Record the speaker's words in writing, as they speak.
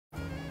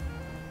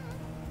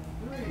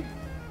3,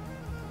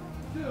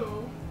 2,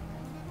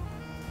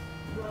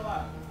 you're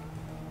live.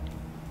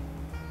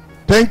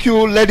 Thank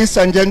you, ladies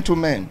and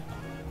gentlemen.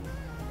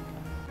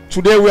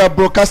 Today we are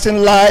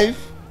broadcasting live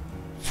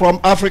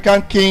from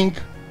African King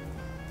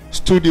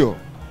Studio.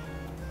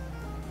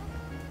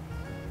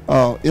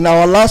 In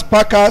our last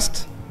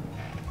podcast,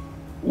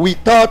 we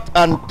talked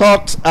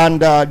and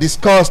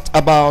discussed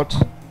about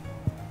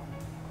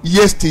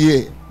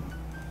yesterday,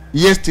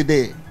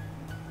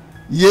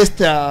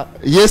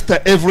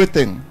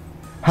 everything.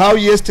 How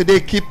yesterday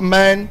keep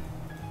man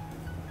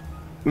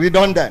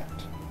redundant.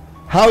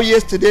 How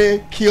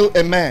yesterday kill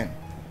a man.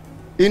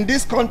 In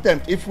this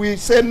content, if we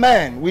say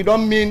man, we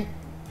don't mean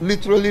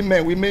literally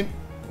man, we mean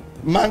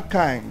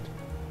mankind.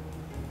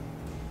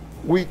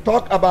 We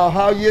talk about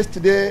how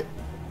yesterday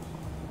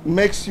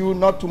makes you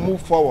not to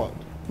move forward,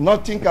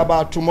 not think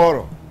about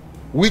tomorrow,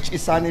 which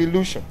is an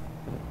illusion.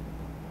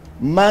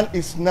 Man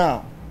is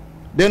now.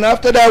 Then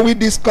after that, we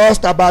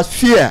discussed about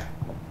fear.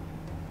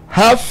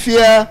 How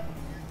fear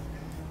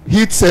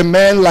hits a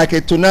man like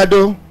a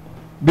tornado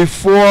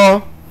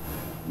before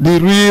the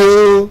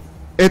real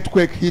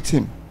earthquake hit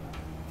him.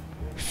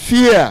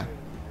 Fear.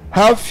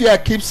 How fear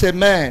keeps a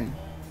man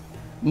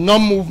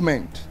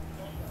non-movement.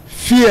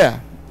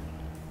 Fear.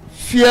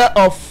 Fear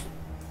of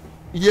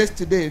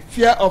yesterday.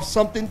 Fear of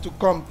something to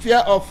come.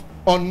 Fear of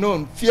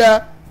unknown.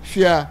 Fear.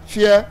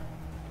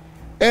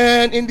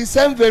 And in the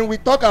same vein, we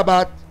talk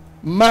about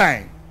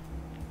mind,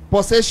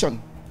 possession,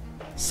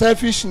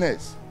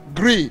 selfishness,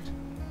 greed.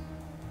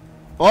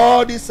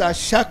 All these are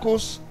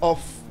shackles of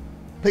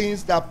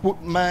things that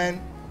put man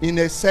in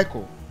a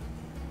circle.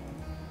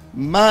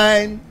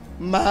 Mind.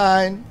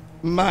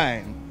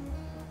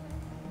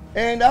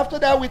 And after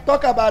that, we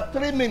talk about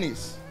 3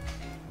 minutes.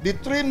 The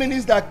 3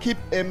 minutes that keep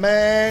a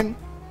man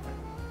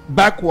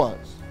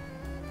backwards.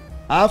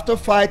 After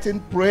fighting,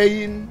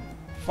 praying,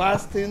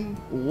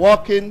 fasting,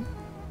 walking,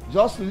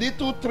 just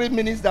little 3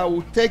 minutes that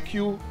will take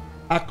you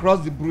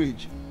across the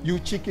bridge. You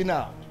chicken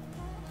out.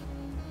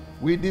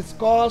 We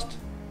discussed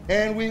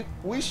and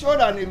we showed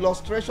an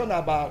illustration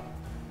about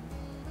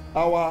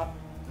our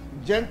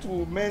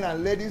gentlemen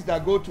and ladies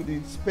that go to the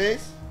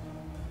space,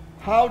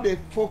 how they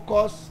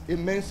focus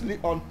immensely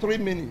on 3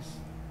 minutes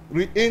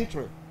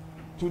re-entry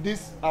to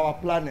this our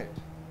planet.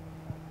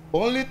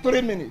 Only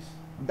 3 minutes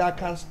that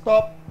can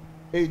stop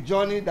a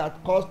journey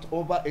that cost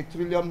over $1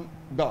 trillion.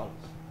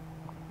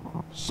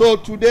 So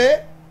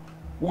today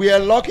we are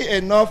lucky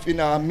enough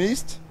in our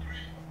midst.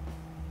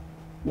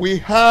 We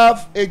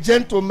have a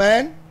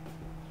gentleman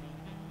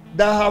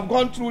that have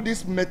gone through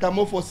this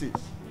metamorphosis.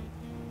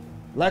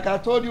 Like I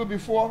told you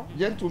before,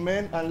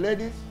 gentlemen and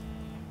ladies,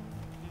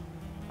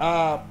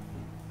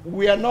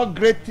 we are not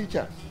great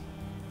teachers.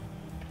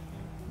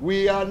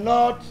 We are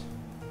not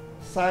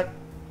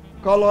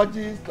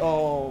psychologists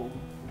or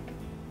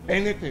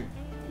anything.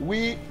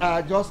 We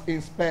are just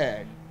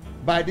inspired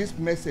by this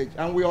message,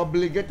 and we are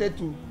obligated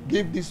to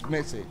give this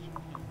message.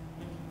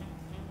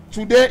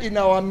 Today in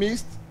our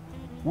midst,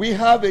 we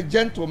have a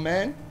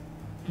gentleman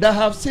that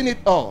have seen it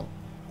all.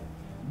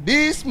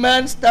 This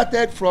man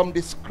started from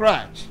the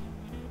scratch,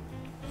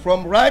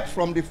 right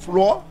from the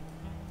floor,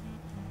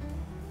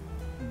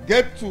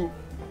 get to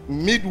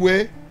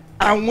midway,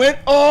 and went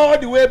all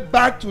the way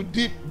back to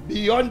deep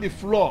beyond the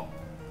floor.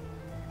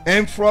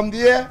 And from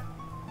there,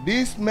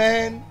 this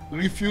man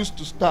refused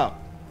to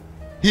stop.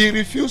 He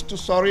refused to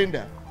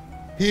surrender.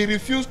 He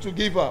refused to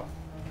give up.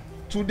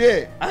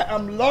 Today, I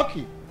am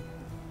lucky,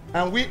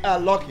 and we are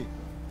lucky.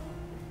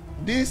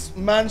 This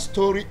man's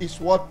story is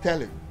worth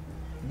telling.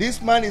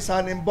 This man is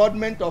an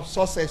embodiment of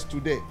success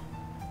today.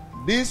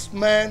 This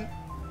man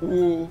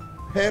will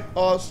help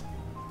us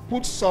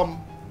put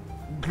some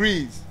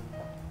grease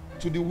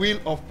to the wheel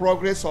of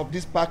progress of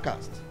this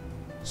podcast.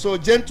 So,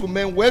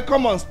 gentlemen,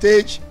 welcome on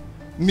stage,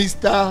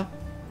 Mr.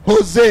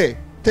 Jose.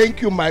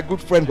 Thank you, my good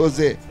friend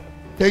Jose.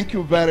 Thank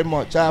you very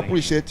much. I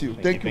appreciate you.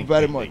 Thank you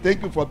very much.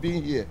 Thank you for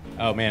being here.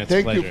 Oh, man, it's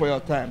a pleasure. Thank you for your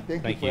time.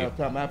 Thank you for your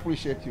time. I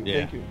appreciate you. Yeah.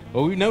 Thank you.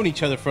 Well, we've known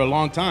each other for a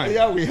long time.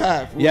 Yeah, we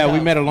have. We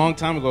met a long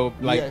time ago,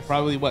 like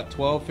probably, what,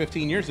 12,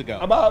 15 years ago?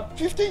 About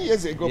 15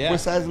 years ago,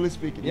 precisely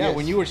speaking. Yeah,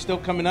 when you were still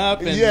coming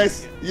up. And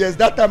yes,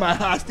 that time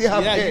I still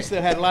have hair. Yeah, you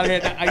still had a lot of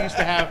hair. I used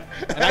to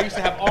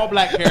have all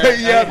black hair.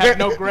 Yeah, I had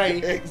no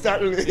gray.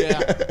 Exactly.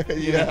 Yeah.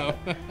 You know?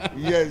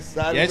 Yes,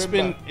 I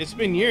remember. It's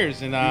been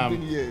years. And, it's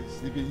been years.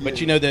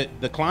 But, you know,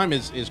 the climb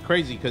is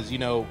crazy because, you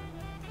know,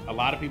 a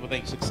lot of people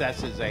think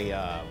success is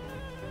a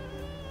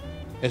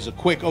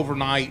quick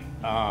overnight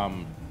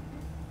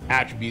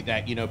attribute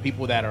that, you know,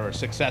 people that are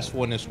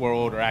successful in this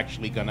world are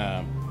actually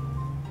gonna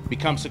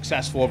become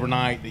successful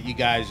overnight. That you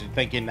guys are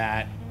thinking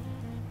that,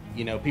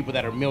 you know, people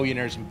that are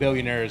millionaires and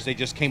billionaires, they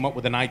just came up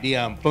with an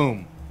idea and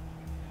boom.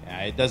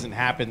 It doesn't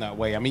happen that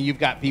way. I mean, you've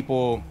got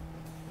people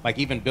like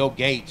even Bill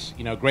Gates,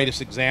 you know,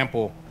 greatest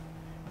example.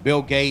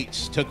 Bill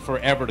Gates took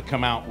forever to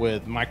come out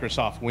with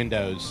Microsoft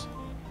Windows.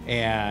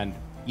 And,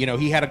 you know,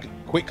 he had to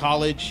quit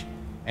college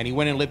and he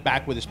went and lived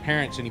back with his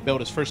parents and he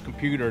built his first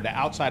computer. The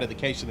outside of the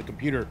case of the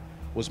computer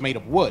was made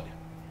of wood.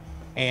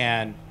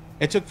 And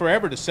it took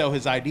forever to sell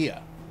his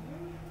idea.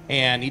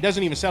 And he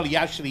doesn't even sell it. He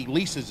actually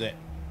leases it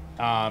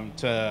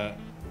to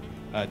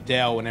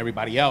Dell and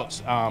everybody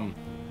else.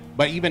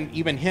 But even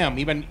him,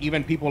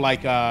 even people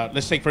like,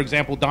 let's say, for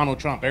example, Donald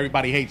Trump.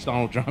 Everybody hates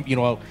Donald Trump. You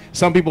know,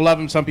 some people love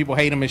him, some people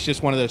hate him. It's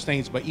just one of those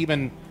things. But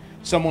even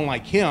someone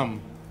like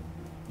him,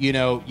 you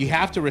know, you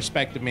have to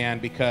respect the man,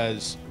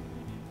 because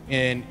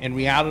in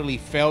reality,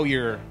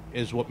 failure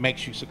is what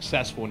makes you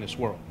successful in this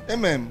world.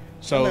 Amen.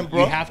 So Amen,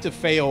 bro. you have to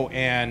fail,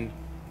 and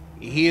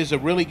he is a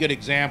really good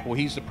example.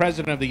 He's the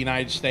president of the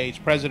United States,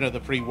 president of the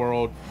free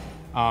world.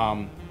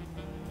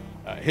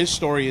 His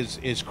story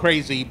is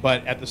crazy,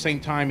 but at the same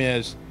time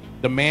is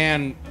the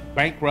man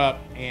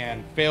bankrupt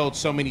and failed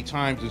so many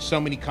times in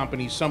so many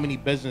companies, so many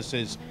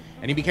businesses,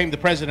 and he became the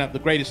president of the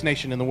greatest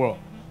nation in the world.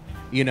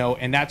 You know,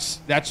 and that's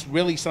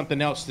really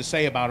something else to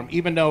say about him.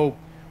 Even though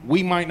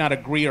we might not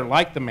agree or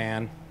like the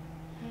man,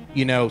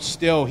 you know,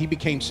 still he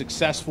became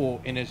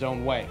successful in his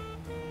own way.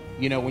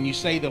 You know, when you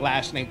say the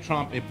last name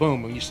Trump, it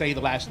boom. When you say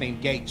the last name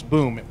Gates,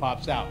 boom, it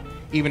pops out.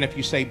 Even if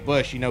you say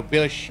Bush, you know,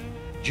 Bush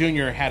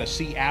Jr. had a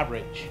C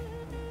average.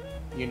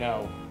 You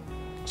know,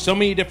 so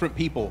many different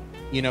people,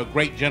 you know,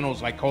 great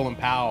generals like Colin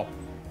Powell,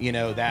 you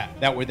know,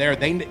 that were there.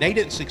 They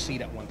didn't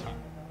succeed at one time.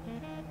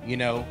 You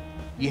know,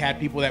 you had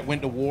people that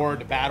went to war,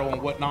 to battle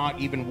and whatnot.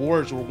 Even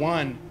wars were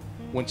won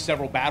when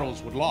several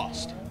battles were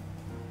lost.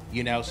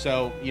 You know,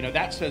 so, you know,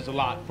 that says a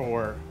lot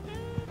for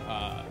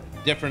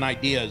different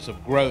ideas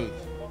of growth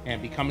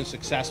and becoming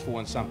successful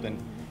in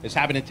something. Is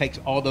having to take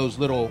all those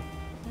little,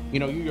 you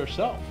know, you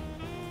yourself.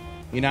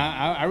 You know,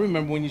 I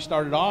remember when you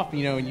started off,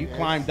 you know, and you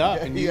climbed up,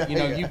 and you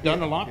know, you've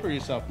done a lot for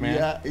yourself,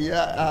 man. I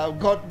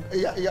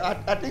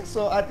think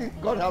so. I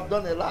think God have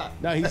done a lot.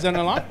 No, He's done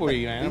a lot for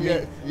you, man. I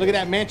mean, look at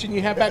that mansion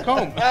you have back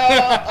home.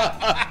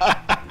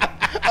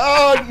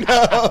 Oh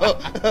no.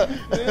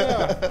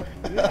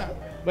 Yeah.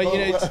 But you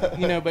know, it's,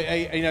 you know, but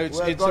you know, it's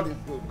God is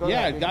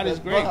good. God is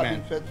great, God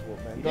man. Faithful,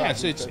 man. Yeah,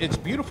 so it's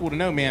beautiful to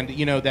know, man.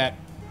 You know, that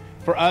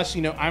for us,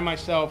 you know, I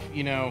myself,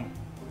 you know,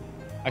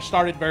 I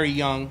started very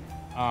young.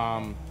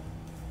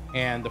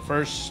 And the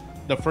first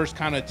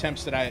kind of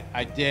attempts that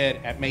I did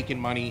at making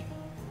money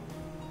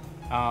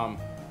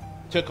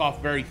took off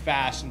very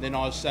fast, and then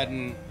all of a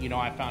sudden, you know,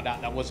 I found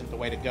out that wasn't the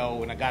way to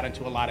go, and I got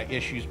into a lot of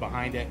issues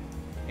behind it,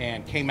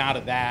 and came out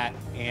of that,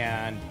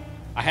 and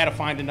I had to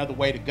find another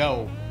way to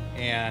go.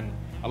 And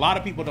a lot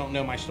of people don't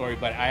know my story,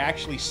 but I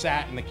actually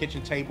sat in the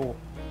kitchen table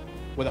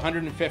with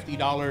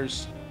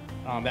 $150.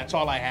 That's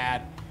all I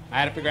had. I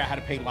had to figure out how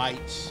to pay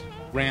lights,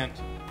 rent,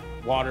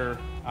 water.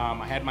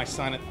 I had my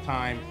son at the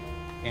time,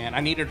 and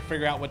I needed to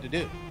figure out what to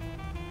do.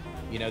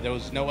 You know, there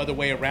was no other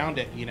way around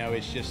it. You know,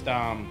 it's just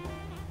I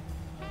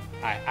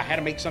had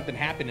to make something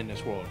happen in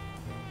this world.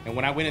 And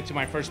when I went into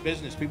my first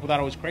business, people thought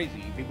I was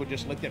crazy. People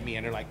just looked at me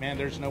and they're like, man,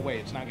 there's no way.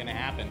 It's not going to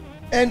happen.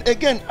 And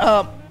again,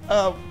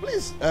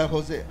 please,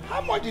 Jose,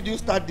 how much did you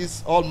start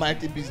this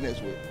almighty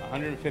business with?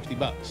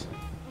 $150.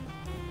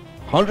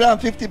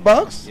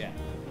 $150? Yeah.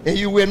 And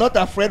you were not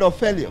afraid of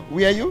failure,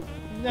 were you?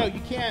 No, you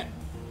can't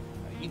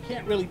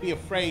really be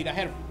afraid. I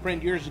had a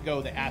friend years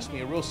ago that asked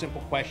me a real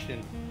simple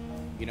question.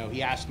 You know,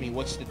 he asked me,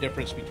 what's the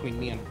difference between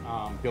me and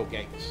Bill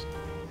Gates?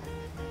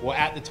 Well,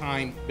 at the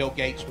time, Bill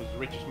Gates was the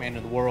richest man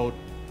in the world.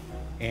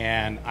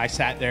 And I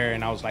sat there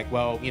and I was like,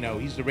 well, you know,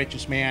 he's the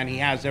richest man. He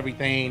has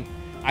everything.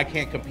 I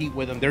can't compete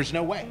with him. There's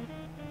no way.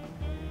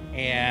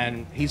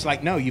 And he's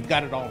like, no, you've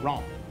got it all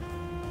wrong.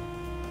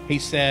 He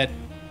said,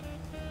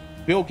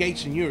 Bill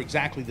Gates and you are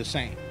exactly the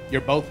same.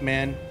 You're both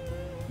men.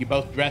 You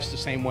both dress the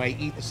same way,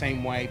 eat the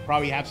same way,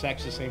 probably have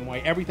sex the same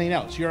way, everything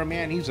else. You're a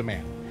man, he's a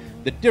man.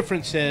 The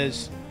difference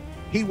is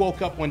he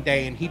woke up one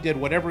day and he did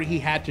whatever he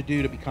had to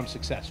do to become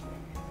successful.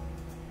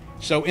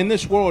 So in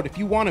this world, if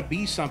you want to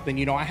be something,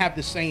 you know, I have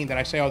this saying that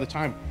I say all the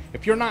time,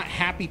 if you're not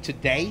happy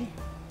today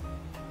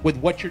with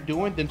what you're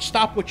doing, then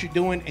stop what you're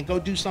doing and go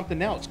do something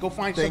else. Go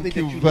find something that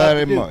you love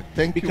to do.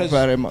 Thank you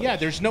very much. Yeah,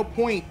 there's no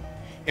point.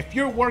 If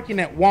you're working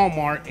at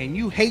Walmart and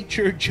you hate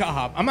your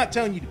job, I'm not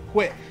telling you to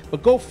quit,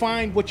 but go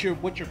find what your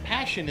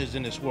passion is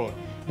in this world.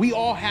 We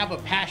all have a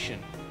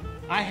passion.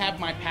 I have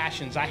my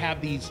passions. I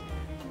have these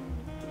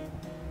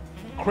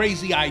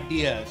crazy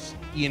ideas,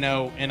 you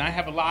know, and I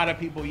have a lot of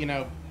people, you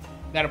know,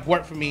 that have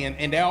worked for me,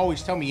 and they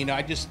always tell me, you know,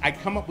 I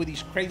come up with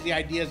these crazy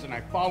ideas and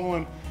I follow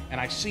them and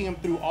I see them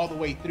through all the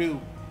way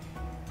through.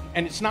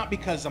 And it's not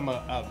because I'm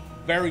a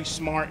very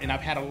smart, and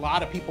I've had a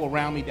lot of people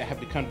around me that have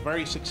become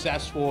very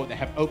successful, that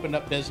have opened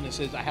up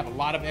businesses. I have a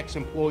lot of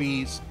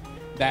ex-employees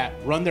that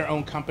run their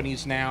own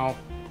companies now.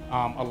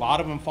 A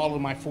lot of them follow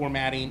my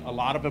formatting. A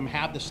lot of them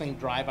have the same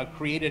drive. I've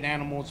created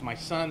animals. My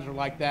sons are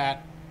like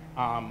that.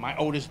 My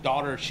oldest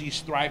daughter,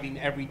 she's thriving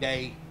every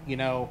day, you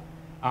know.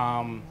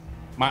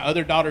 My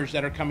other daughters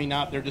that are coming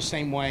out, they're the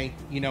same way.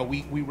 You know,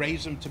 we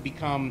raise them to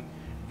become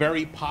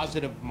very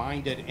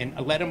positive-minded and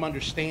let them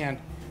understand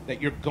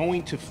that you're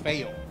going to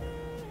fail.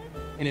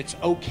 And it's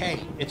okay.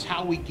 It's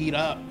how we get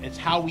up. It's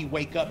how we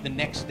wake up the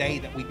next day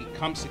that we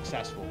become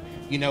successful.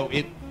 You know,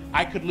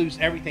 I could lose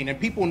everything. And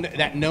people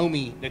that know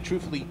me, that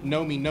truthfully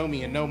know me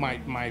and know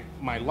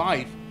my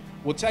life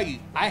will tell you,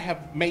 I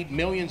have made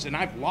millions and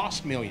I've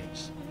lost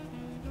millions.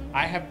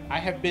 I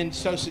have been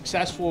so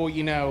successful,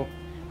 you know,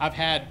 I've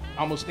had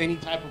almost any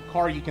type of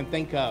car you can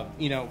think of,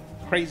 you know,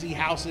 crazy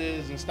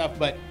houses and stuff,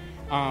 but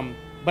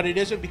it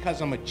isn't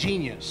because I'm a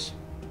genius.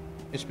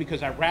 It's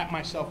because I wrap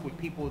myself with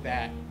people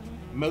that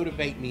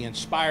motivate me,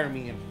 inspire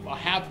me, and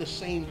have the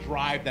same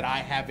drive that I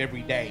have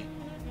every day.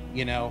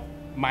 You know,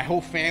 my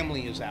whole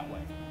family is that way.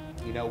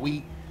 You know,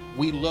 we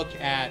look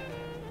at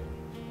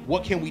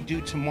what can we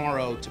do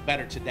tomorrow to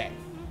better today.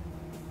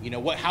 You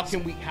know, how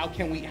can we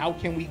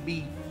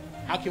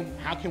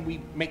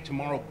make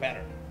tomorrow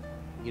better?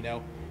 You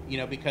know,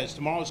 because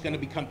tomorrow is going to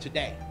become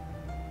today.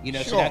 You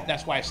know, sure. So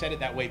that's why I said it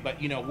that way.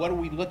 But, you know, what are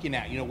we looking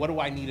at? You know, what do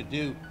I need to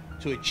do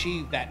to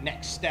achieve that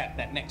next step,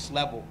 that next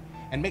level?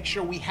 And make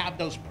sure we have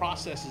those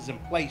processes in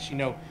place. You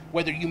know,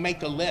 whether you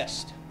make a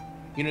list.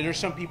 You know, there's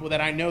some people that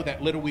I know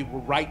that literally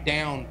will write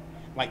down,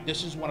 like,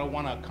 this is what I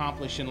want to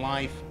accomplish in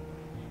life,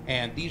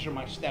 and these are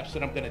my steps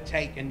that I'm going to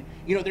take. And,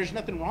 you know, there's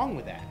nothing wrong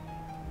with that.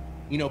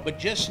 You know, but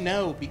just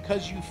know,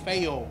 because you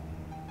fail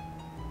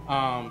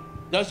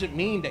doesn't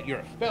mean that you're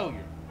a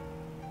failure.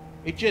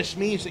 It just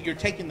means that you're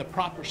taking the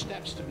proper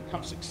steps to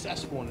become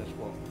successful in this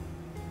world.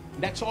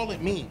 And that's all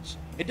it means.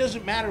 It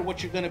doesn't matter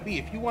what you're going to be.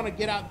 If you want to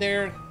get out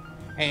there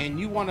and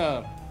you want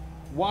to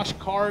wash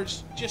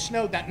cars, just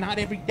know that not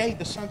every day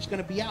the sun's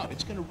going to be out.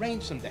 It's going to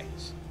rain some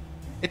days.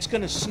 It's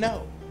going to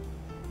snow.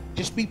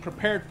 Just be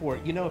prepared for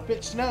it. You know, if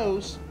it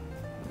snows,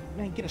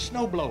 man, get a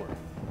snowblower.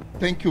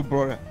 Thank you,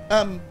 brother.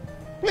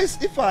 Please,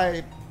 if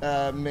I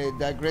may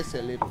digress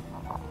a little,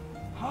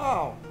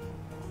 how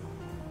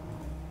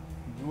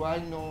do I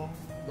know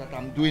that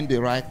I'm doing the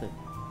right thing,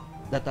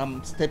 that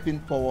I'm stepping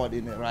forward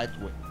in the right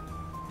way,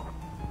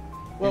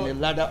 in a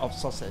ladder of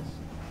success?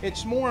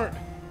 It's more,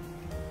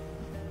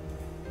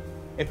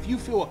 if you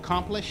feel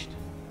accomplished,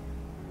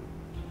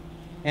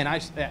 and I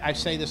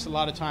say this a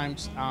lot of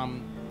times,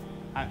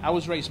 I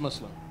was raised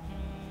Muslim.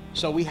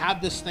 So we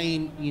have this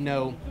thing, you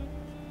know,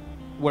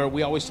 where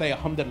we always say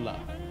alhamdulillah.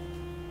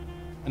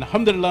 And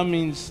alhamdulillah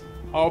means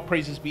all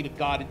praises be to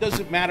God. It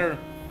doesn't matter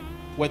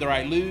whether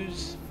I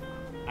lose,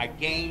 I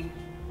gain,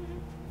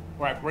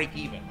 or I break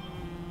even.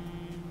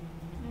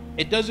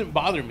 It doesn't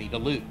bother me to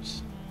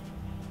lose,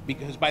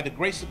 because by the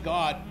grace of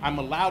God, I'm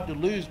allowed to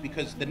lose,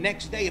 because the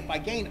next day if I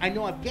gain, I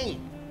know I've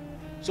gained.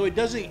 So it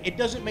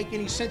doesn't make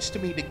any sense to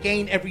me to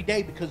gain every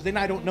day, because then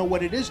I don't know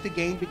what it is to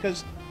gain,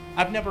 because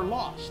I've never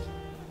lost.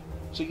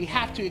 So you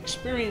have to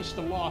experience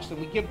the loss, and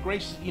we give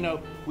grace, you know,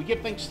 we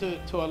give thanks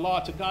to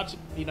Allah, to God,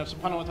 you know,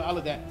 subhanahu wa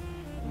ta'ala, that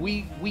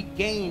we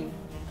gain,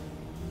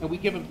 and we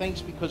give him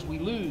thanks because we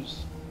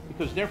lose,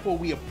 because therefore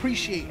we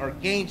appreciate our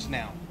gains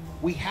now.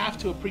 We have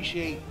to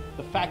appreciate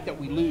the fact that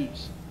we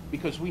lose,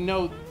 because we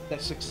know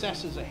that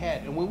success is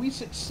ahead. And when we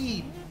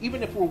succeed,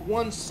 even if we're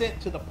 1 cent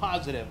to the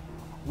positive,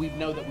 we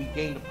know that we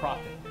gained a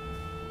profit.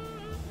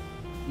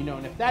 You know,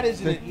 and if that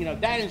isn't, you know,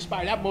 that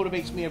inspires, that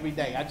motivates me every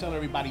day. I tell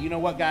everybody, you know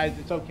what, guys,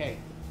 it's okay.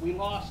 We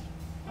lost.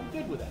 I'm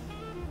good with that.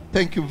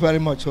 Thank you very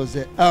much,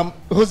 Jose.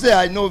 Jose,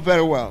 I know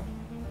very well.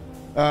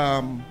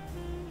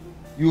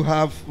 You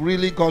have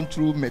really gone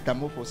through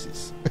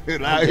metamorphosis,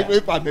 right? Yeah.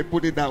 If I may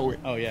put it that way.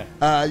 Oh,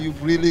 yeah.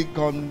 You've really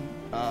gone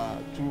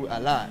through a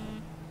lot.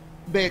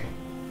 But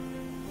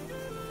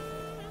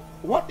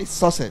what is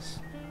success?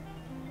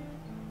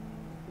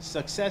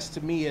 Success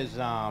to me is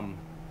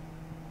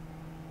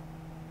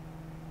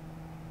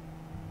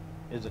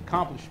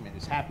accomplishment,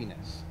 is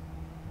happiness.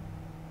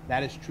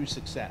 That is true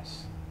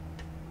success.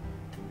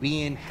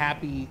 Being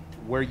happy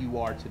where you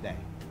are today.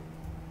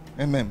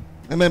 Amen.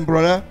 Amen,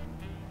 brother.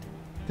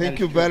 Thank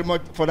you true. very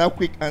much for that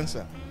quick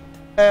answer.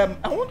 I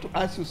want to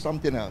ask you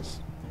something else.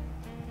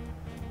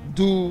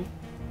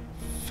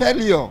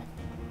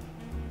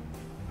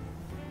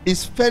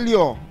 Is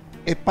failure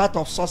a part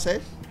of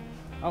success?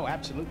 Oh,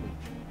 absolutely.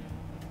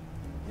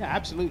 Yeah,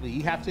 absolutely.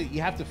 You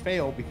have to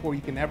fail before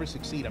you can ever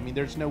succeed. I mean,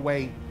 there's no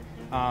way.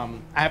 I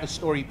have a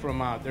story from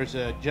there's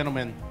a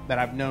gentleman that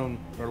I've known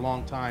for a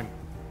long time.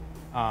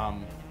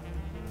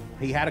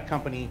 He had a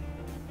company.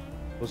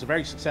 It was a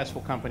very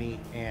successful company,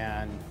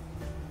 and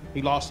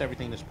he lost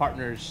everything. His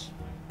partners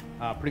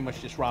pretty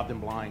much just robbed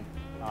him blind.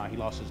 He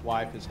lost his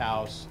wife, his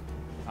house,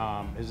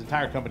 his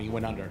entire company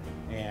went under.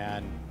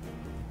 And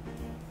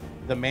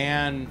the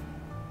man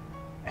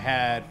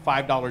had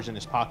 $5 in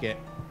his pocket.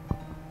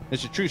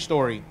 It's a true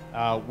story.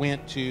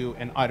 Went to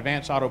an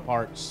Advanced Auto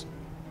Parts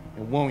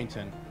in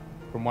Wilmington.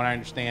 From what I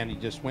understand, he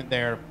just went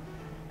there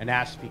and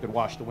asked if he could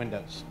wash the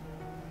windows.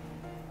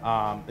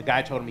 The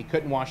guy told him he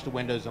couldn't wash the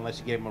windows unless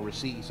he gave him a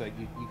receipt. He said,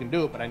 you can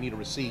do it, but I need a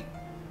receipt.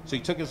 So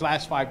he took his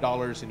last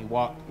 $5 and he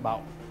walked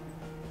about,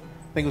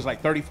 I think it was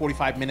like 30,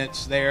 45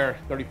 minutes there,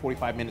 30,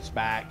 45 minutes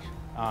back,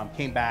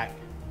 came back,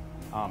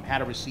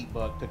 had a receipt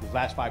book, took his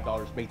last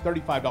 $5, paid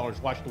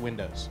 $35, washed the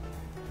windows.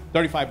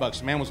 35 bucks.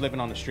 The man was living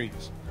on the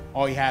streets.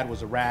 All he had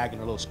was a rag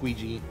and a little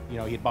squeegee. You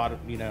know, he had bought,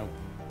 you know,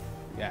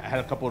 had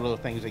a couple of little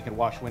things he could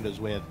wash windows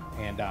with.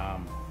 And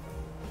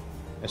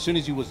as soon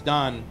as he was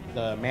done,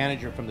 the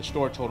manager from the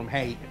store told him,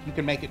 hey, if you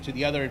can make it to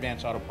the other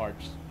Advanced Auto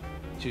Parts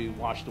to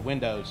wash the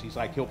windows, he's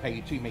like, he'll pay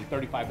you too. He made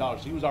 $35.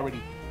 So he was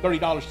already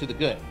 $30 to the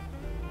good.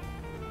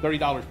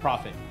 $30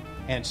 profit.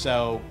 And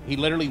so he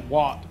literally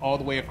walked all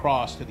the way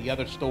across to the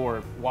other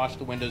store, washed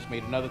the windows,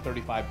 made another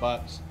 35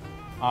 bucks,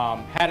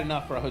 had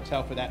enough for a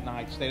hotel for that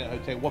night, stayed at a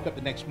hotel, woke up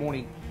the next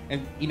morning,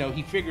 and, you know,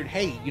 he figured,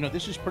 hey, you know,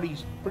 this is pretty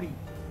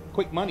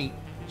quick money.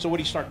 So what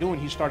he started doing,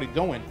 he started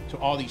going to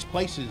all these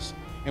places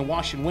and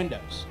washing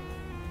windows,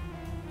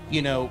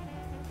 you know,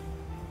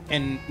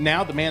 and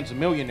now the man's a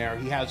millionaire.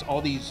 He has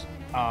all these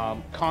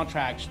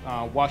contracts,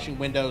 washing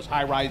windows,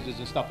 high rises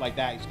and stuff like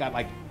that. He's got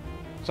like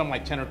something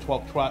like 10 or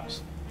 12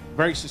 trucks.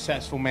 Very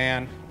successful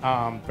man,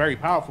 very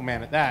powerful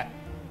man at that,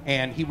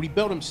 and he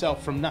rebuilt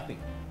himself from nothing.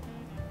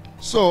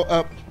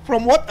 So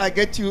from what I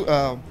get you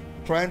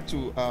trying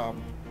to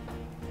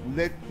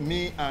let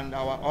me and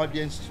our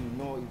audience to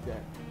know is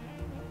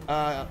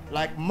that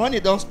like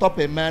money don't stop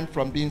a man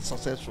from being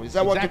successful. Is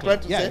that what you're trying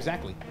to say? Yeah,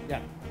 exactly. Yeah.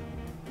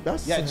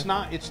 That's it's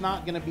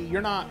not going to be,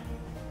 you're not,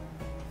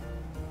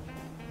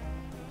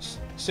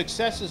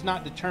 success is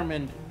not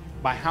determined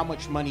by how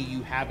much money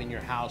you have in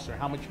your house or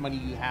how much money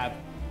you have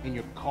in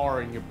your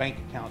car and your bank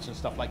accounts and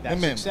stuff like that.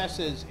 Amen. Success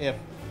is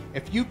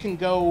if you can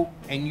go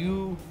and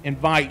you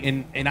invite,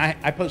 and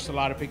I post a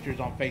lot of pictures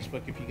on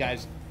Facebook. If you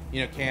guys,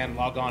 you know, can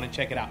log on and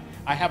check it out.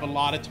 I have a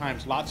lot of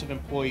times, lots of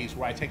employees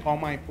where I take all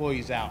my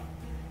employees out,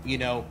 you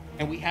know,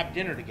 and we have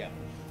dinner together.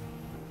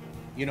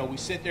 You know, we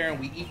sit there and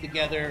we eat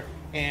together,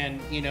 and,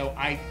 you know,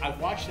 I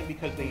watch them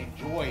because they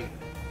enjoy,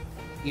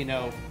 you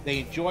know, they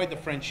enjoy the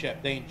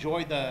friendship. They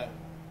enjoy,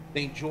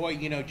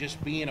 you know,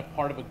 just being a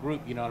part of a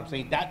group, you know what I'm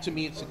saying? That to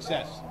me is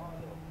success.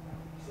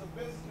 So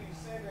basically you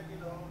say that, you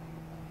know,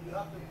 you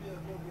have to be a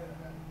go-getter.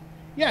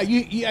 Yeah,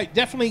 you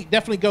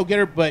definitely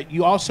go-getter, but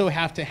you also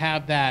have to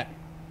have that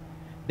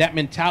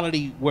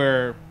mentality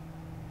where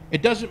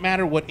it doesn't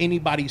matter what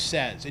anybody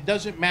says. It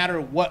doesn't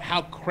matter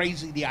how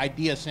crazy the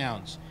idea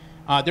sounds.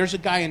 There's a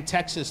guy in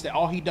Texas that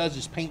all he does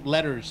is paint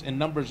letters and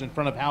numbers in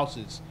front of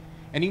houses,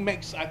 and he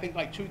makes, I think,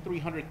 like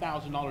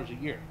 $200,000-300,000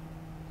 a year.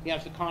 He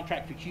has the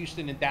contract for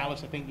Houston and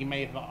Dallas. I think he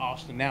may have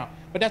Austin now,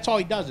 but that's all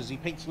he does is he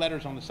paints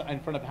letters on the in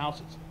front of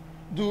houses.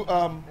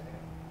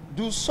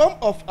 Do some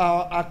of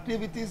our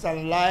activities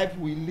and life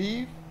we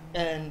live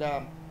and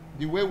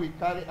the way we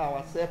carry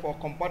ourselves or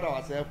comport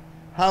ourselves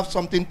have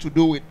something to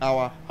do with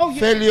our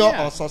failure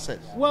or success?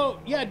 Well,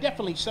 yeah,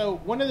 definitely. So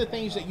one of the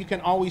things that you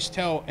can always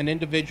tell an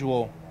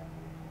individual,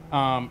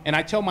 and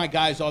I tell my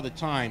guys all the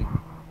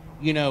time,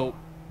 you know,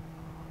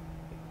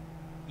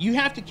 you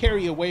have to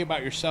carry a way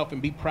about yourself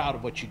and be proud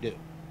of what you do.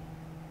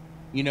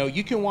 You know,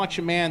 you can watch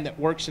a man that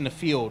works in the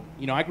field.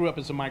 You know, I grew up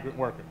as a migrant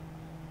worker.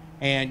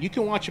 And you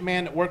can watch a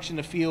man that works in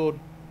the field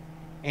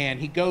and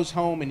he goes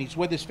home and he's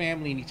with his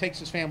family and he takes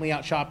his family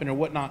out shopping or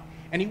whatnot,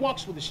 and he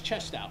walks with his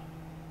chest out.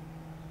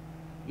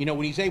 You know,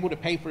 when he's able to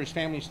pay for his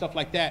family and stuff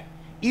like that,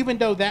 even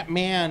though that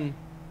man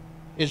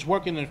is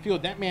working in the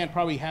field, that man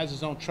probably has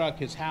his own truck,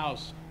 his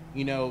house,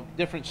 you know,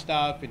 different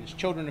stuff, and his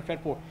children are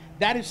fed for.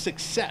 That is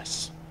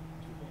success.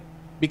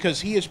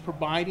 Because he is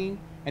providing,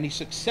 and he's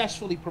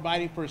successfully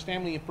providing for his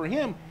family. And for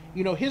him,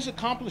 you know, his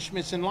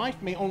accomplishments in life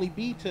may only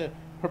be to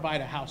provide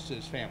a house to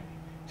his family,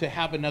 to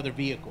have another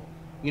vehicle,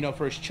 you know,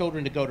 for his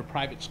children to go to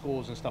private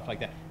schools and stuff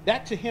like that.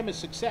 That to him is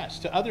success.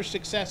 To others,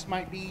 success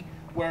might be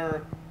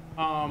where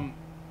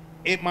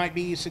it might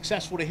be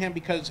successful to him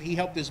because he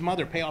helped his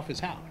mother pay off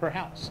her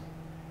house.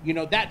 You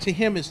know, that to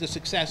him is the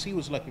success he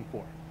was looking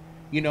for.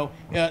 You know,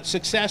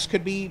 success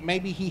could be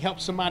maybe he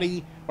helped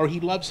somebody, or he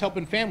loves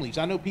helping families.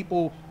 I know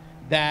people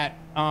that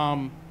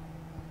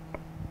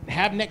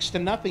have next to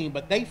nothing,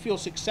 but they feel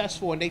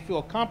successful and they feel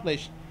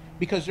accomplished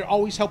because they're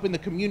always helping the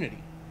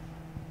community.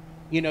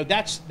 You know,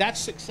 that's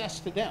success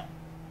to them.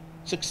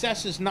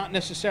 Success is not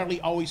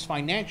necessarily always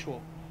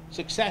financial.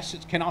 Success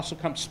can also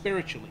come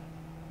spiritually,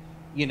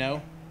 you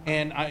know.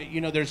 And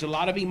you know, there's a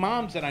lot of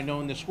imams that I know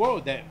in this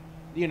world that,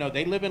 you know,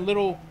 they live in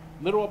little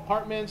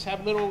apartments,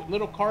 have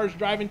little cars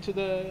driving to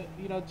the,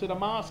 you know, to the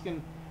mosque,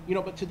 and, you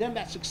know, but to them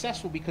that's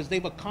successful because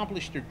they've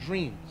accomplished their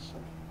dreams.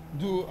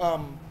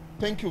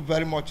 Thank you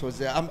very much,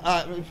 Jose.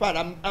 In fact,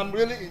 I'm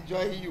really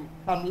enjoying you.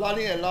 I'm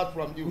learning a lot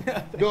from you.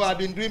 Though I've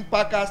been doing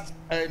podcasts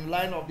in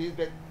line of this,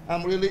 but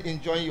I'm really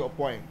enjoying your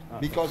point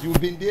because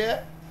you've been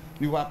there,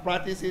 you have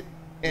practiced it,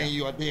 and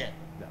you are there.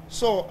 Yeah.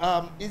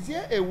 So, is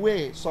there a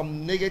way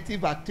some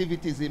negative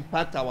activities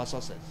impact our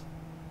success?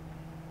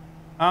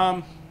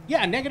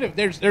 Yeah, negative.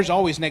 There's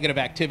always negative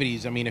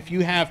activities. I mean, if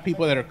you have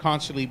people that are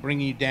constantly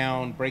bringing you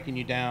down, breaking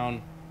you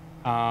down,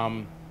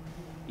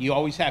 you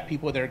always have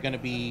people that are going to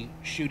be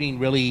shooting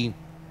really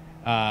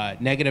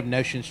negative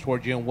notions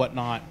towards you and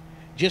whatnot.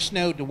 Just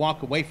know to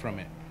walk away from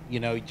it. You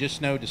know,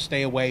 just know to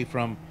stay away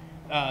from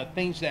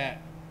things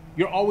that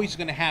you're always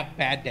going to have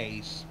bad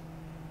days.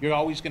 You're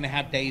always going to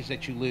have days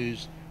that you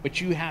lose, but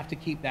you have to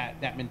keep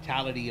that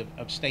mentality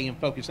of staying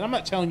focused. And I'm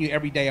not telling you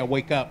every day I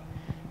wake up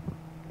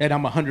and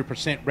I'm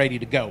 100% ready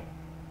to go.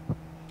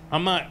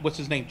 I'm not, what's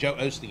his name, Joe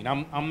Osteen.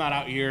 I'm not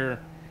out here,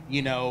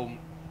 you know,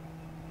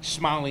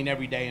 smiling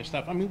every day and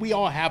stuff. I mean, we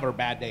all have our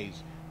bad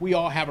days. We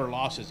all have our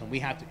losses, and we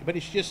have to, but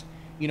it's just,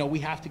 you know, we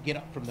have to get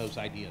up from those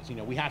ideas. You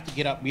know, we have to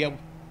get up. We have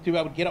to be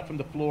able to get up from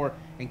the floor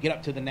and get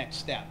up to the next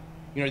step.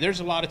 You know, there's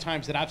a lot of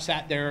times that I've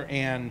sat there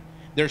and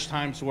there's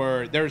times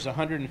where there's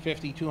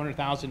 150,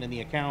 200,000 in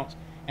the account,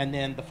 and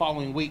then the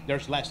following week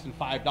there's less than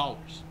 $5.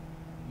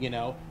 You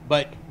know,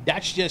 but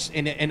that's just,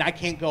 and I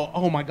can't go,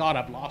 oh my God,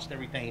 I've lost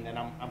everything and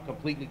I'm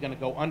completely going to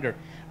go under.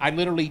 I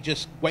literally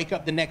just wake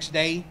up the next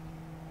day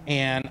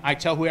and I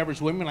tell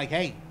whoever's with me, like,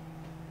 hey,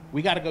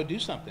 we got to go do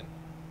something.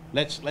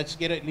 Let's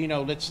get it, you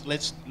know,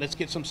 let's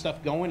get some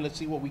stuff going. Let's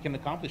see what we can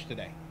accomplish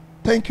today.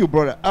 Thank you,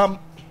 brother.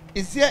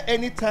 Is there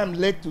any time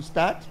late to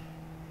start?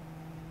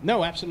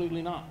 No,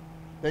 absolutely not.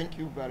 Thank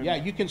you very much. Yeah,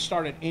 you can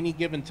start at any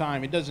given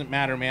time. It doesn't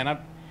matter, man.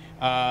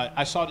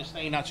 I saw this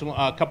thing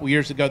a couple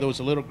years ago. There was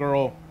a little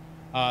girl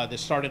that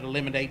started a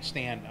lemonade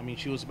stand. I mean,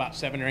 she was about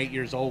 7 or 8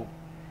 years old.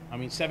 I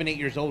mean, 7, 8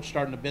 years old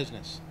starting a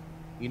business.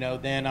 You know,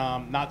 then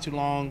not too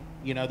long,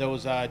 you know, there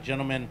was a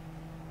gentleman,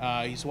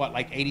 he's what,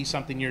 like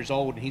 80-something years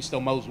old, and he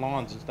still mows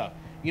lawns and stuff.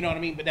 You know what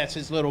I mean? But that's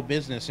his little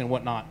business and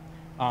whatnot.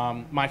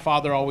 My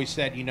father always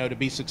said, you know, to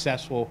be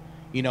successful,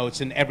 you know, it's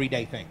an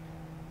everyday thing.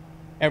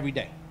 Every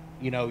day.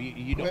 You know,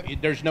 you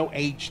don't, there's no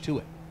age to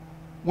it.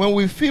 When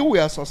we feel we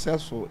are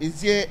successful, is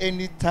there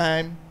any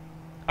time,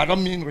 I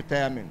don't mean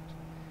retirement,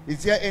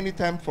 is there any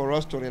time for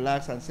us to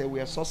relax and say we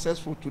are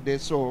successful today,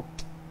 so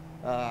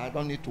I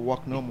don't need to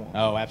work no more?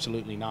 Oh,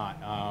 absolutely not.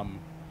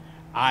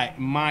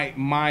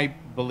 My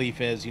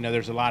belief is, you know,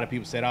 there's a lot of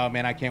people said, oh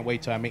man, I can't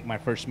wait till I make my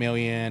first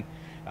million,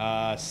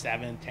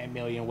 7, 10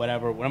 million,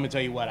 whatever. Well, I'm gonna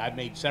tell you what, I've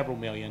made several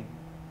million,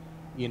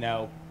 you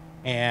know,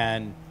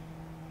 and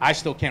I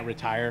still can't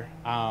retire.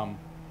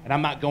 And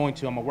I'm not going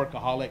to. I'm a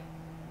workaholic.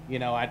 You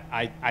know,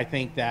 I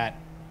think that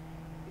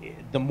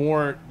the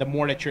more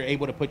that you're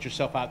able to put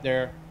yourself out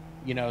there,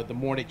 you know, the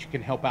more that you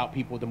can help out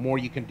people, the more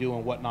you can do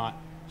and whatnot.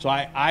 So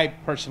I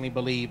personally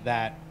believe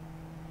that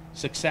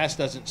success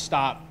doesn't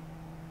stop,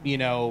 you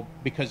know,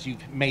 because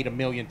you've made $1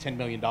 million, $10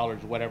 million, or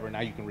whatever,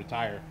 now you can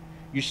retire.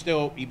 You're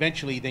still,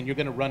 eventually, then you're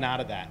going to run out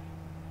of that.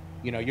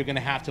 You know, you're going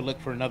to have to look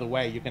for another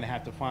way. You're going to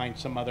have to find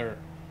some other,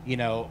 you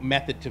know,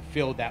 method to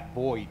fill that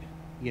void,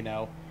 you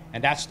know.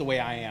 And that's the way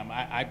I am.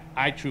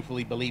 I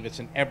truthfully believe it's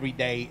an every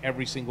day,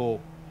 every single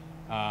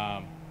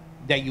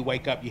day you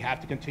wake up, you have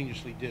to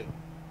continuously do.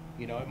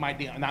 You know, it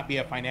might not be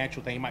a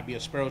financial thing. It might be a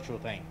spiritual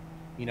thing,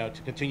 you know,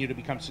 to continue to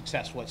become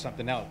successful at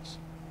something else,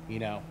 you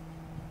know.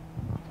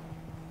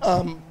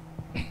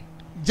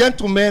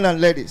 Gentlemen and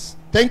ladies,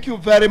 thank you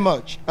very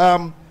much.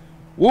 We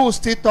will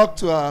still talk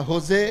to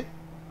Jose,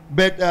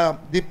 but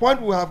the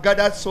point we have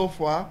gathered so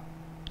far,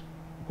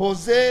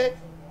 Jose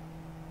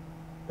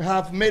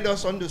have made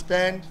us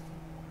understand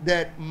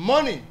that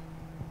money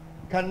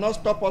cannot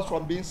stop us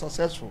from being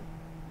successful.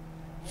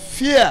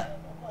 Fear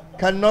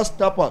cannot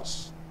stop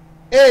us.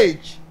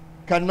 Age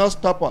cannot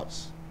stop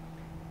us.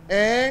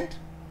 And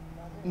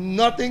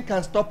nothing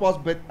can stop us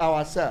but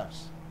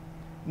ourselves.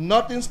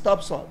 Nothing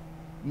stops us.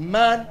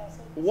 Man,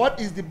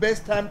 what is the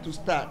best time to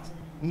start?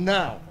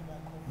 Now.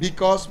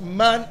 Because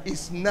man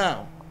is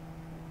now.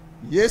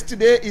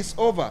 Yesterday is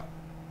over.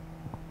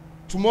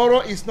 Tomorrow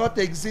is not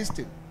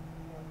existing.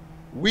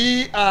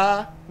 We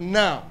are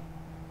now.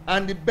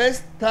 And the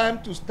best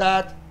time to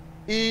start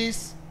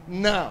is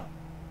now.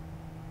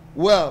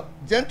 Well,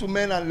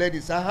 gentlemen and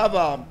ladies, I have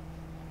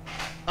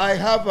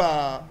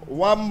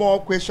one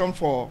more question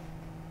for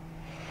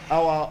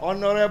our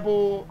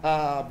honorable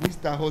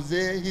Mr.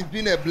 Jose. He's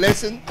been a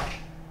blessing.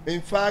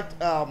 In fact,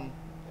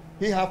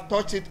 he have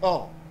touched it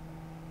all.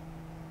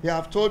 He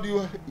have told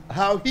you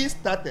how he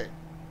started.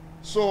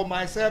 So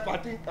myself, I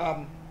think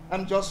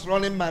I'm just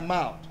running my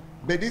mouth.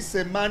 But this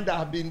is a man that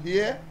have been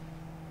there,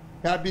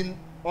 have been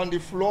on the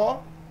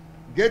floor,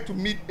 get to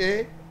meet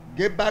A,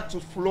 get back to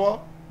floor,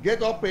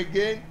 get up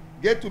again,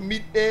 get to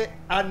meet A,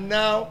 and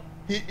now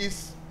he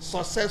is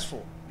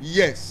successful.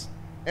 Yes.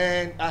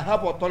 And I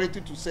have authority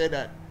to say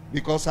that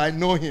because I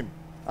know him.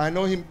 I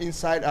know him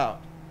inside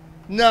out.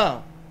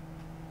 Now,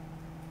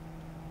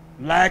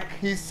 like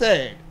he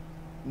said,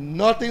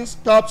 nothing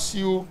stops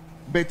you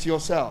but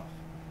yourself.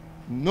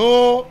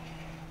 No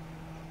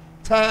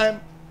time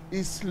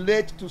is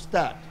late to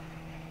start.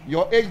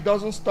 Your age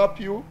doesn't stop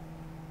you.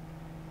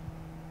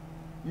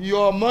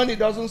 Your money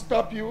doesn't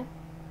stop you.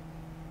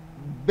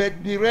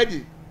 But be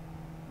ready.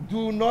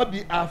 Do not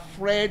be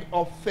afraid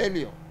of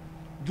failure.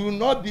 Do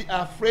not be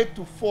afraid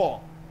to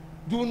fall.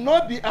 Do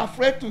not be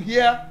afraid to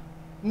hear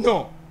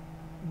no.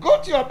 Go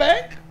to your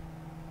bank.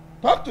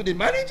 Talk to the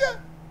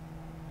manager.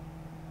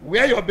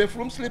 Wear your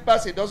bathroom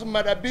slippers. It doesn't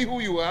matter. Be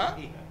who you are.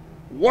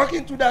 Walk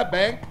into that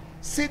bank.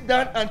 Sit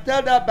down and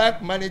tell that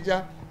bank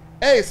manager,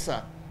 hey,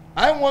 sir,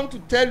 I want to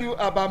tell you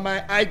about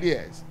my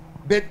ideas,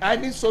 but I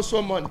need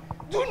so money.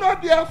 Do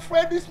not be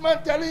afraid this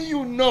man telling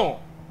you no.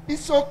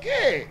 It's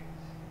okay.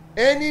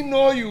 Any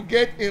no you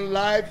get in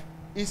life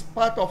is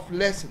part of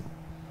lesson.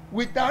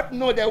 Without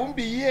no, there won't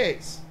be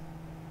yes.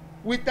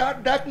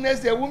 Without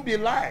darkness, there won't be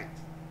light.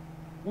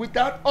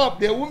 Without up,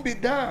 there won't be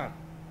down.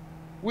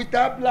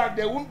 Without black,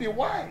 there won't be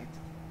white.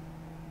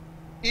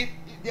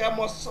 There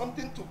must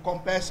something to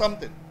compare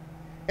something.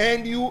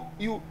 And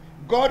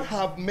God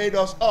have made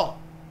us up.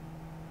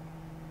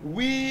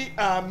 We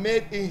are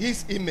made in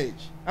his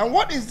image. And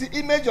what is the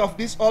image of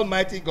this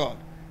Almighty God?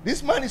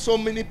 This man is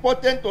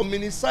omnipotent,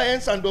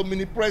 omniscience, and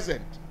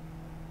omnipresent.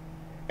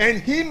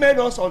 And he made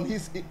us on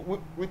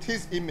with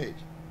his image,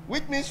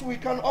 which means we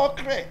can all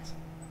create.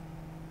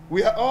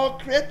 We are all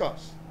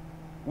creators.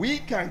 We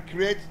can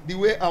create the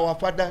way our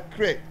Father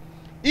creates.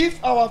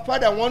 If our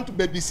Father wants to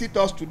babysit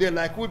us today,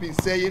 like we've been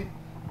saying,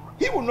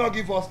 he will not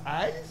give us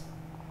eyes.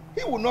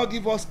 He will not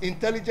give us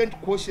intelligent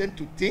quotient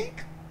to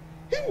think.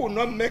 He will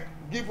not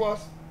give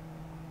us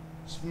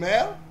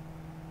smell,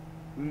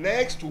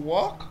 legs to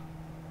walk.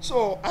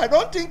 So I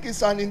don't think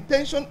it's an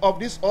intention of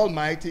this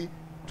Almighty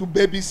to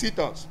babysit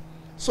us.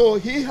 So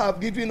he have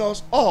given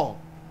us all.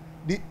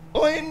 The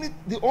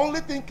only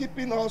thing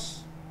keeping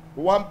us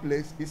one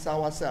place is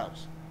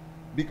ourselves.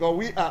 Because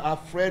we are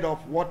afraid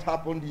of what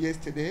happened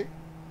yesterday,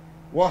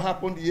 what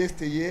happened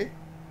yesterday,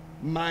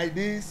 my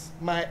this,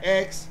 my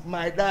ex,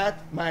 my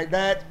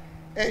that,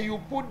 and you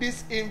put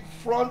this in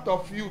front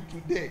of you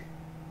today.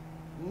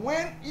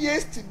 When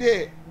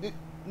yesterday,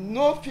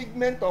 no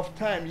figment of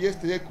time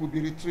yesterday could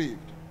be retrieved.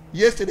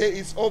 Yesterday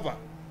is over.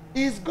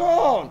 It's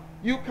gone.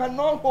 You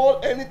cannot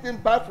hold anything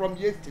back from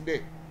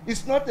yesterday.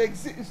 It's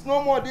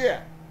no more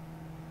there.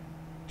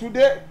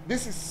 Today,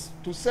 this is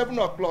to 7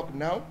 o'clock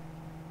now.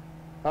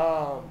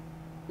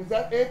 Is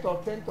that 8th or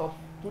 10th of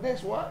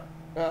today's what?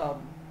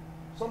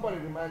 Somebody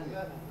remind me.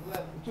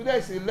 11. Today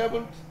is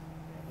 11th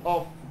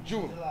of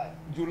June,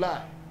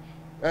 July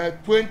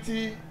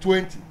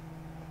 2020.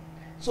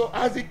 So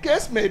as the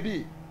case may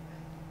be,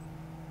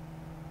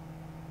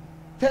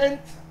 10th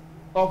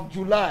of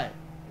July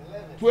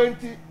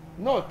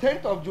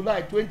 10th of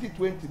July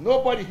 2020,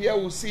 nobody here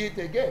will see it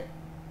again.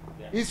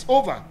 Yeah. It's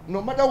over,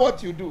 no matter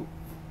what you do.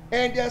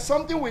 And there's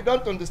something we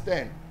don't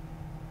understand.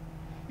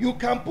 You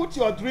can put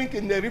your drink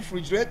in the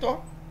refrigerator.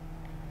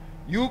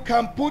 You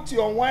can put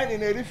your wine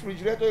in a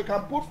refrigerator. You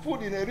can put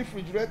food in a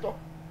refrigerator.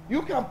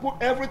 You can put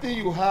everything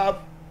you have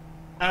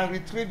and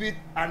retrieve it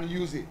and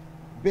use it.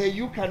 But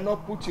you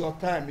cannot put your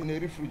time in a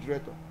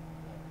refrigerator.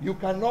 You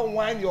cannot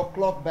wind your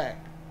clock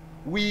back.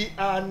 We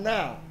are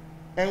now,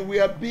 and we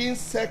are being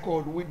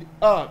circled with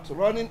earth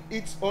running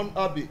its own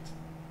orbit.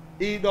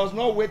 It does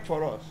not wait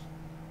for us.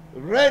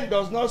 Rain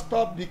does not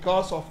stop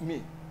because of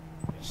me.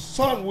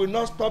 Sun will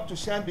not stop to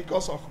shine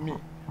because of me.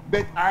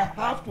 But I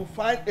have to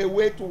find a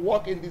way to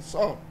walk in the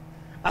sun.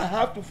 I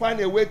have to find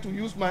a way to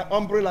use my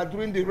umbrella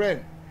during the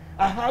rain.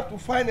 I have to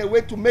find a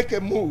way to make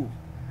a move.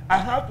 I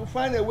have to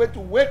find a way to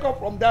wake up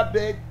from that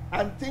bed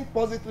and think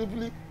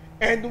positively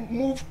and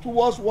move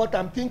towards what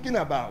I'm thinking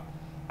about.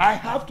 I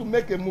have to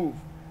make a move,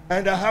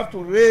 and I have to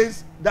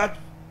raise that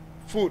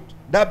foot,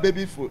 that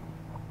baby foot.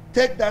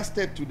 Take that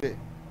step today.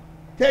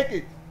 Take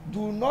it.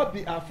 Do not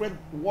be afraid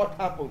what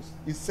happens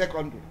is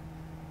secondary.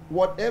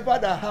 Whatever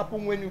that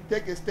happens when you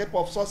take a step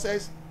of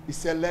success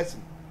is a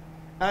lesson.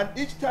 And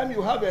each time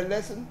you have a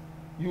lesson,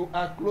 you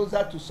are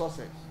closer to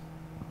success.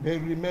 But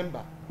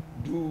remember,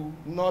 do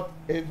not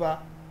ever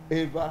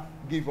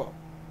give up.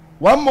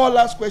 One more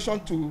last question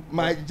to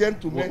my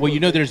gentleman. Well, you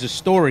know, there's a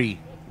story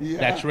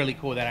that's really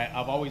cool that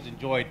I've always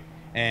enjoyed.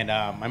 And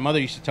my mother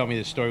used to tell me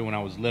this story when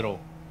I was little.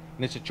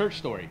 And it's a church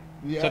story.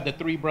 Yeah. It's of the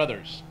three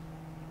brothers.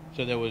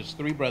 So there was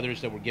three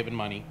brothers that were given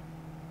money.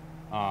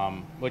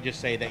 We'll just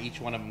say that each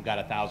one of them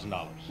got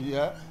 $1,000.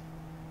 Yeah.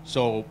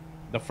 So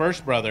the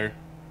first brother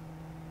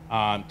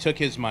took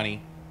his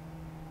money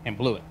and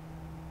blew it.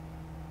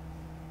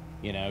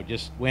 You know,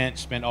 just went,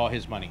 spent all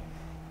his money.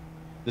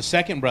 The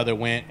second brother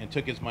went and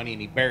took his money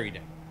and he buried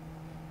it.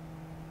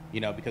 You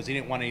know, because he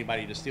didn't want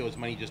anybody to steal his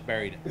money, he just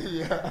buried it.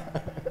 Yeah.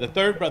 The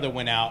third brother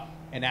went out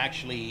and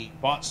actually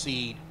bought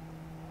seed,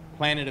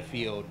 planted a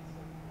field,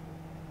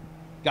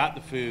 got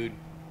the food,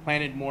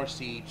 planted more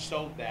seed,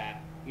 sold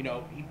that. You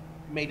know, he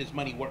made his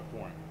money work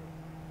for him.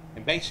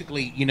 And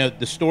basically, you know,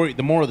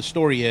 the moral of the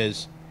story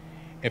is,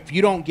 if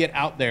you don't get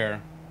out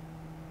there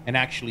and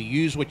actually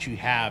use what you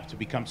have to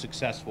become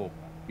successful,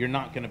 you're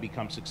not going to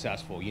become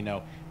successful. You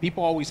know,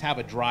 people always have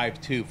a drive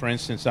too. For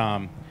instance,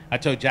 I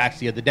told Jax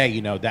the other day,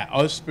 you know, that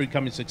us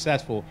becoming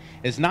successful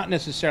is not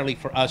necessarily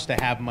for us to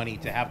have money,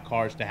 to have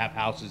cars, to have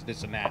houses,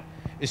 this and that.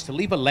 It's to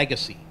leave a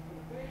legacy.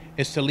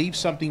 It's to leave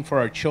something for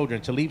our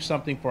children, to leave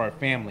something for our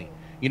family.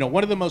 You know,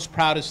 one of the most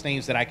proudest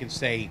things that I can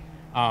say,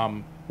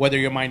 whether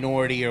you're a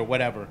minority or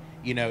whatever,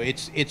 you know,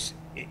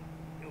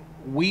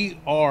 we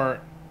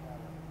are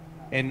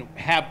and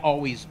have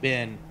always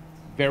been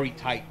very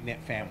tight-knit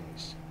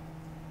families.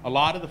 A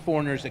lot of the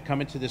foreigners that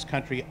come into this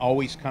country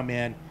always come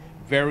in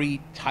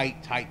very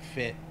tight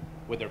fit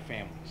with their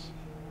families.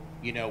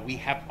 You know, we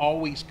have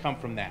always come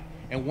from that.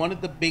 And one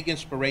of the big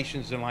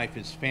inspirations in life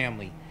is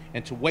family.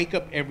 And to wake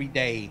up every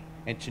day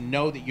and to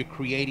know that you're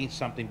creating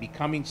something,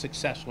 becoming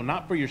successful,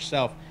 not for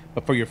yourself,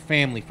 but for your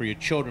family, for your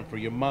children, for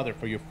your mother,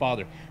 for your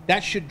father.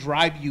 That should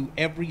drive you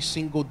every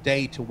single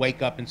day to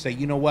wake up and say,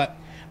 you know what?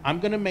 I'm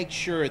going to make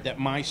sure that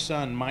my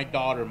son, my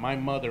daughter, my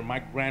mother, my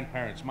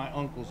grandparents, my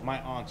uncles,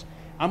 my aunts,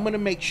 I'm going to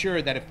make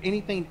sure that if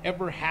anything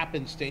ever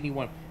happens to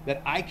anyone,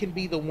 that I can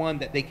be the one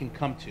that they can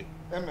come to.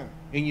 Amen.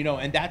 And you know,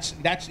 and that's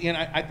and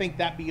I think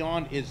that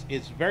beyond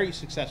is very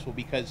successful,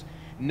 because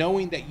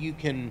knowing that you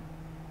can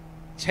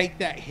take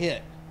that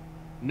hit,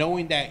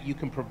 knowing that you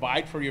can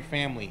provide for your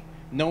family,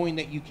 knowing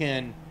that you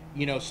can,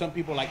 you know, some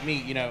people like me,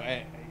 you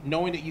know,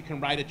 knowing that you can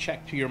write a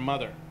check to your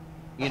mother,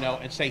 you know,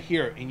 and say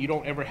here, and you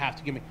don't ever have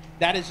to give me,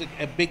 that is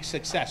a big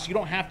success. You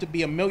don't have to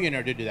be a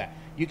millionaire to do that.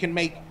 You can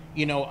make,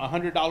 you know,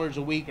 $100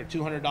 a week or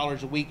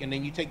 $200 a week, and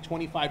then you take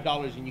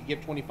 $25 and you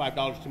give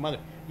 $25 to mother.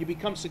 You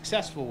become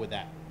successful with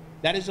that.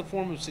 That is a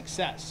form of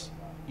success.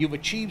 You've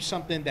achieved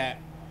something that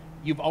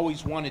you've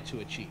always wanted to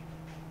achieve,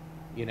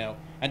 you know,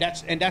 and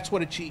that's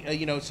what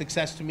you know,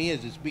 success to me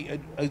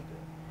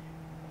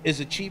is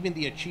achieving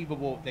the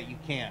achievable that you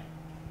can.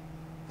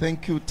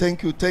 Thank you,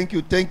 thank you, thank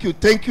you, thank you,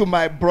 thank you,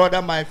 my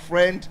brother, my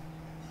friend,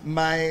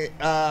 my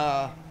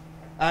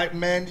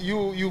man,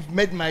 you've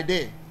made my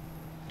day.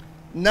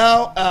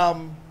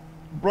 Now,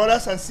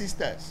 brothers and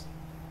sisters,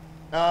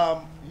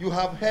 you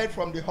have heard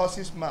from the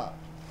horse's mouth.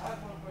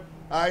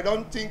 I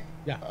don't think.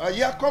 Yeah.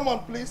 Yeah, come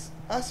on, please.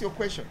 Ask your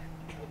question.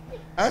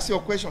 Ask your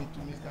question to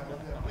Mr.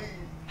 Hotel, please.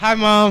 Hi,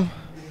 Mom.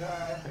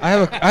 I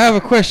have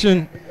a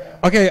question.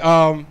 Okay,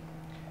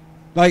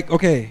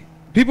 okay,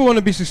 people want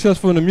to be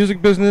successful in the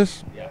music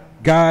business. Yeah.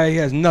 Guy, he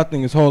has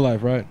nothing his whole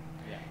life, right?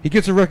 Yeah. He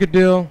gets a record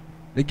deal.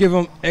 They give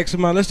him X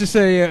amount. Let's just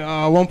say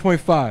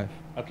 1.5.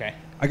 Okay.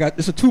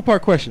 It's a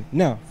two-part question.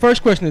 Now,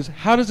 first question is,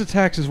 how does the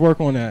taxes work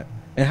on that?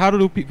 And how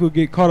do people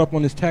get caught up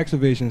on this tax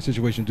evasion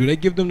situation? Do they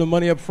give them the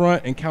money up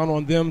front and count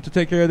on them to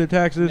take care of their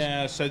taxes?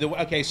 No. So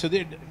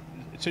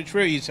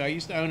true. So I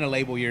used to own a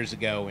label years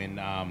ago,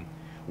 and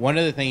one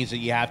of the things that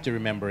you have to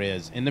remember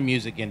is, in the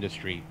music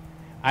industry,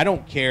 I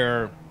don't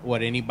care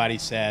what anybody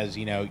says.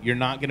 You know, you're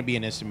not going to be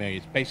an instant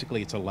millionaire.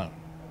 Basically, it's a loan.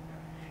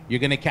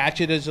 You're going to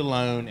catch it as a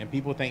loan, and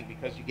people think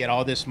because you get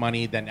all this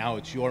money, that now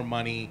it's your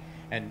money,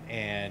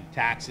 and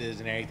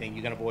taxes and everything,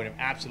 you're going to avoid them.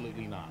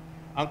 Absolutely not.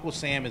 Uncle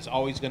Sam is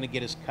always going to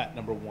get his cut,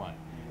 number one.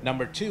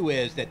 Number two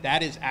is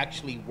that is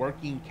actually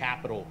working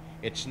capital.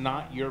 It's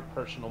not your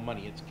personal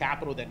money. It's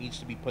capital that needs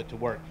to be put to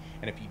work.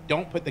 And if you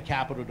don't put the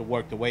capital to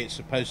work the way it's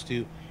supposed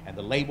to, and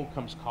the label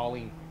comes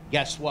calling,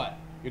 guess what?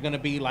 You're going to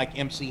be like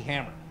MC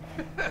Hammer.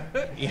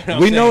 You know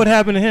we know what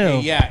happened to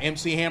him. Yeah,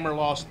 MC Hammer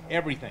lost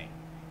everything.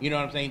 You know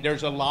what I'm saying?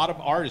 There's a lot of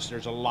artists.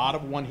 There's a lot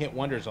of one-hit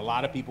wonders. A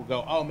lot of people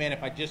go, oh, man,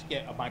 if I just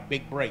get my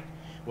big break.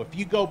 Well, if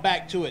you go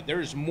back to it,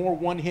 there's more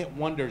one-hit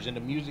wonders in the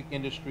music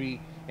industry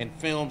and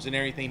films and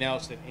everything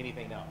else than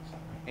anything else.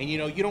 And, you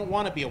know, you don't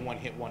want to be a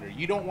one-hit wonder.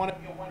 You don't want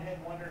to be a one-hit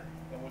wonder.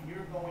 And when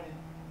you're going in...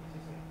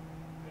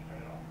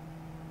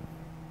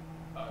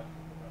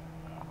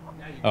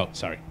 Oh,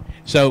 sorry.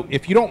 So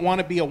if you don't want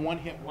to be a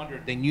one-hit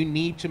wonder, then you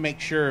need to make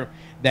sure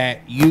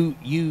that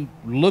you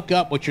look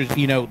up what you're,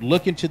 you know,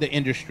 look into the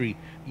industry,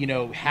 you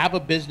know, have a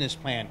business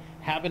plan,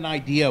 have an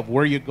idea of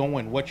where you're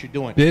going, what you're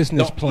doing.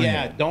 Business plan.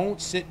 Yeah,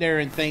 don't sit there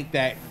and think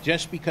that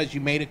just because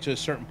you made it to a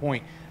certain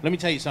point. Let me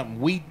tell you something.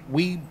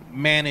 We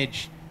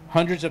manage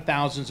hundreds of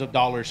thousands of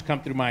dollars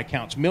come through my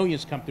accounts.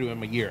 Millions come through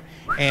in a year.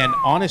 And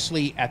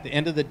honestly, at the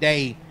end of the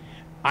day,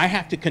 I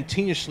have to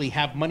continuously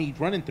have money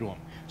running through them.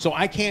 So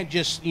I can't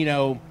just, you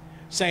know,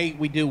 say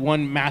we do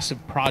one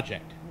massive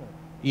project,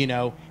 you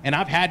know, and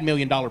I've had $1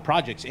 million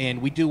projects,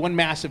 and we do one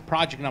massive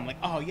project, and I'm like,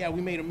 oh, yeah,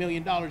 we made $1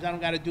 million. I don't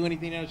got to do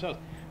anything else.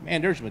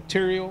 Man, there's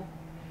material,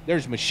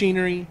 there's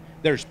machinery,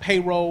 there's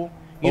payroll.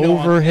 You know,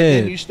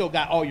 overhead. you still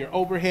got all your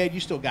overhead.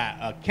 You still got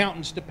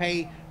accountants to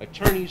pay,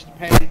 attorneys to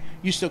pay.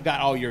 You still got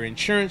all your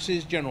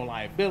insurances, general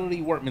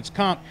liability, workman's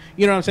comp.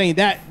 You know what I'm saying?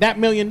 That $1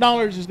 million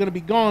is going to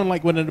be gone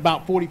like within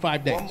about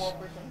 45 days. One more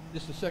question.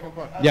 Just the second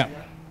part. Yeah.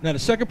 Now, the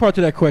second part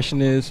to that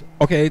question is,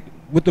 okay,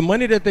 with the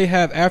money that they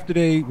have after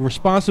they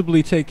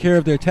responsibly take care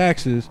of their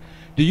taxes,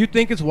 do you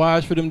think it's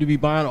wise for them to be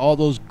buying all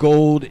those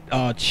gold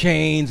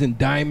chains and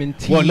diamond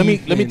teeth? Well, let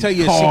me tell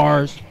you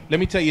cars. Let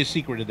me tell you a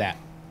secret to that.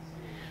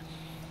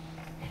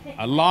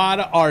 A lot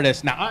of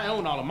artists. Now, I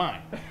own all of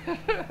mine.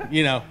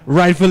 You know.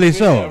 Rightfully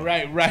so.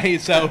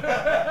 Right. So,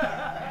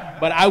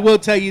 but I will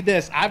tell you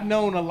this: I've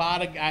known a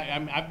lot of.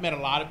 I've met a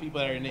lot of people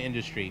that are in the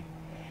industry,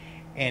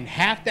 and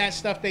half that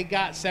stuff they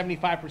got,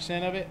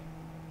 75% of it,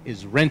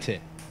 is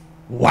rented.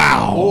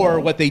 Wow. Or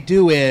what they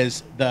do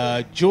is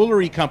the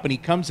jewelry company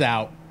comes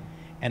out,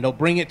 and they'll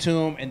bring it to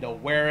them, and they'll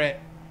wear it.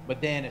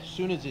 But then as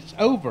soon as it's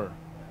over,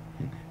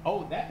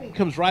 oh, that thing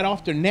comes right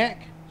off their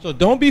neck. So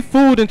don't be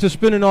fooled into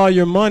spending all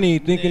your money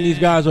thinking these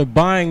guys are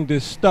buying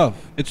this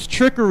stuff. It's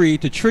trickery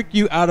to trick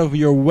you out of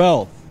your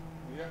wealth.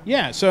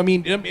 Yeah. So I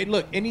mean,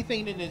 look,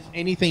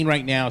 anything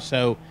right now.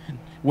 So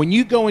when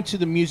you go into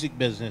the music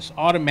business,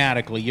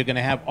 automatically you're going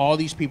to have all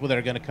these people that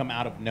are going to come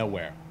out of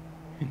nowhere.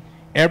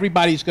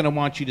 Everybody's going to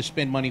want you to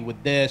spend money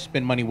with this,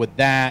 spend money with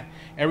that.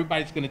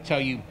 Everybody's going to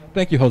tell you.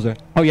 Thank you, Jose.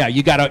 Oh yeah,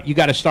 you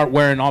gotta start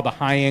wearing all the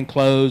high-end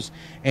clothes,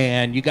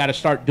 and you got to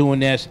start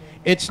doing this.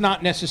 It's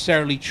not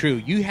necessarily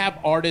true. You have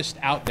artists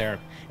out there,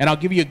 and I'll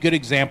give you a good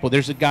example.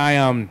 There's a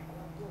guy.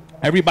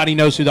 Everybody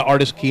knows who the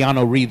artist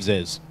Keanu Reeves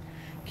is.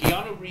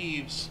 Keanu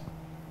Reeves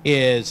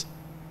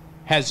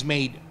has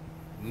made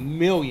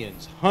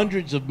millions,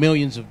 hundreds of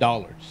millions of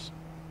dollars.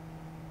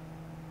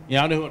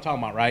 You know who I'm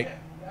talking about, right?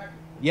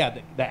 Yeah,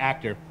 the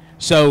actor.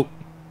 So,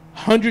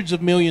 hundreds of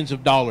millions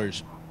of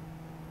dollars.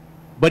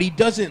 But he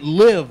doesn't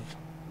live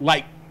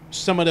like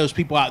some of those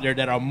people out there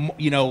that are,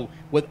 you know,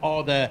 with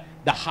all the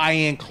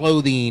high-end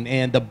clothing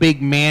and the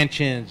big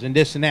mansions and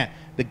this and that.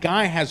 The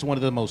guy has one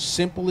of the most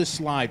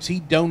simplest lives. He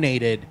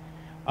donated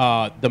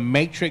the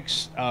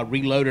Matrix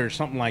Reloader or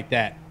something like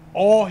that.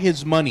 All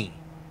his money,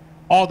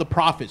 all the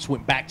profits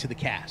went back to the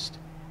cast.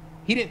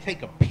 He didn't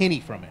take a penny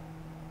from it.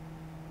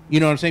 You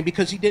know what I'm saying?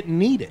 Because he didn't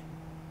need it.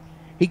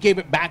 He gave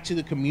it back to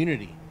the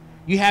community.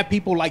 You have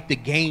people like The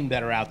Game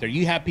that are out there.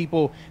 You have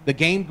people, The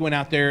Game went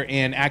out there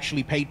and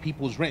actually paid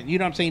people's rent. You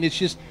know what I'm saying? It's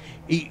just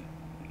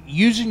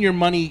using your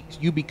money.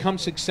 You become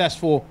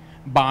successful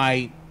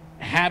by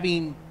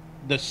having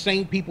the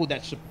same people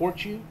that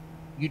support you.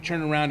 You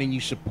turn around and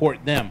you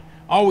support them.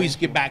 Always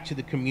give back to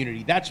the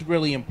community. That's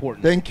really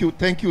important. Thank you,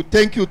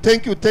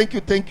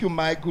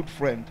 my good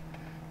friend.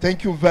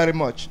 Thank you very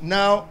much.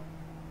 Now,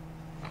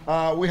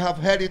 we have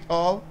heard it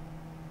all.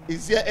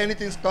 Is there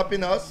anything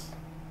stopping us?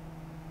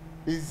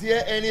 Is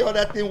there any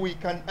other thing we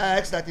can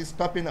ask that is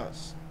stopping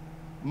us?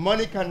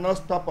 Money cannot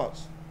stop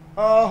us.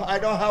 Oh, I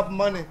don't have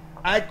money.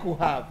 I could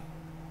have.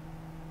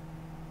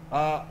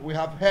 We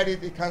have heard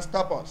it. It can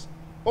stop us.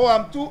 Oh,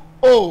 I'm too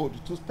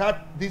old to start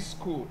this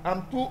school.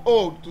 I'm too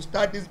old to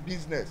start this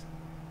business.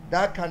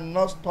 That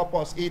cannot stop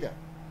us either.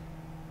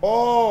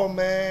 Oh,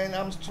 man,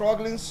 I'm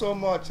struggling so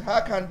much.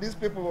 How can these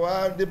people,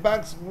 the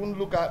banks won't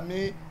look at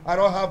me. I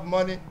don't have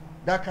money.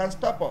 That can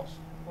stop us.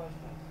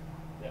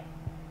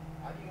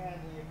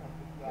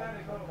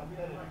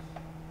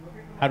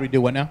 How do we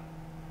do what now?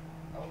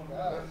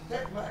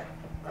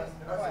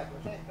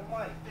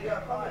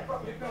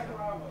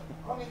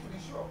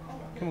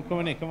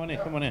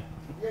 Come on in.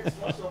 Yes,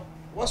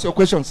 what's your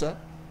question, sir?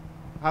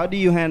 How do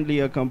you handle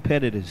your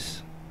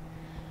competitors?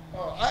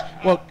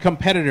 Well,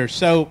 competitors.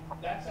 So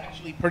that's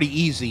actually pretty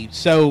easy.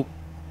 So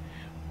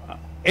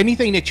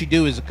anything that you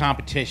do is a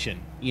competition.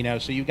 You know,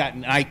 so you've got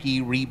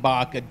Nike,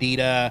 Reebok,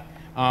 Adidas,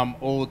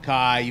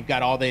 Olukai. You've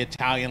got all the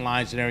Italian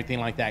lines and everything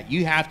like that.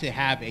 You have to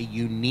have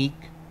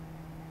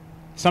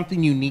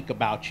something unique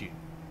about you.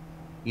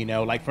 You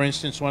know, like for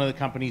instance, one of the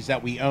companies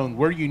that we own,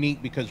 we're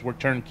unique because we're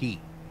turnkey.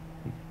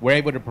 We're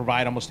able to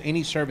provide almost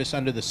any service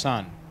under the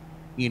sun,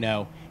 you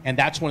know, and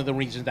that's one of the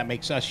reasons that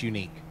makes us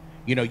unique.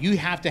 You know, you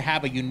have to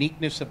have a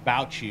uniqueness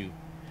about you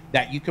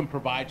that you can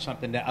provide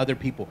something that other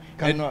people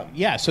cannot.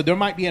 Yeah, so there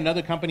might be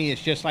another company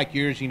that's just like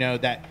yours, you know,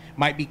 that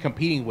might be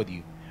competing with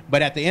you.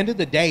 But at the end of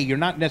the day, you're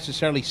not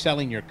necessarily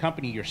selling your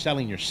company, you're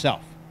selling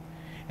yourself.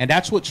 And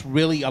that's what's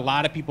really a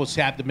lot of people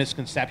have the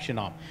misconception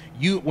on.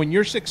 When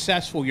you're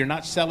successful, you're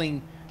not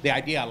selling the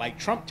idea. Like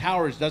Trump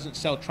Towers doesn't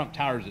sell Trump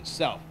Towers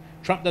itself.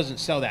 Trump doesn't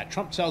sell that.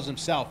 Trump sells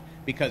himself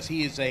because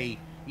he is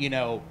you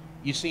know,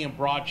 you see him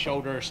broad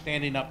shoulder,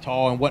 standing up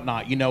tall and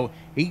whatnot. You know,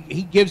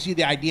 he gives you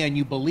the idea and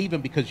you believe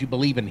him because you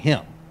believe in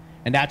him.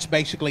 And that's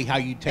basically how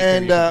you take care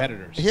of your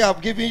competitors. Here I've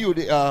given you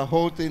the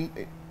whole thing,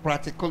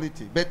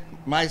 practicality. But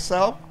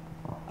myself,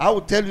 I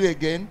will tell you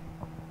again,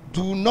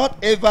 do not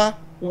ever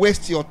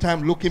waste your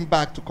time looking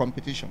back to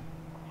competition.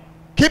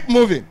 Keep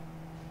moving.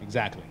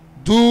 Exactly.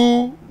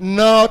 Do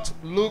not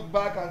look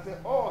back and say,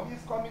 oh,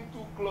 he's coming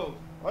too close.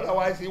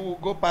 Otherwise, he will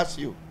go past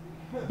you.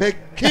 But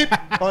keep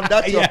on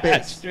that your pace.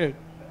 That's true.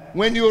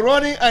 When you're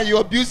running and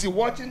you're busy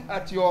watching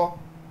at your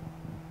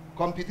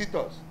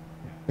competitors,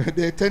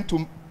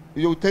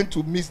 you tend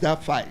to miss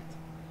that fight.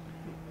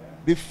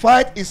 The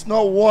fight is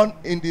not won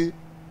in the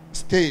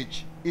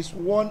stage. It's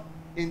won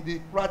in the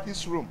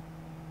practice room.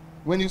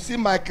 When you see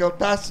Michael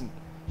Tyson,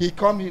 he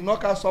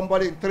knock out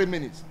somebody in 3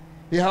 minutes.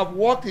 He have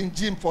worked in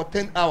gym for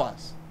 10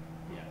 hours.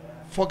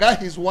 Forgot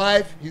his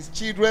wife, his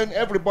children,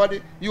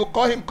 everybody. You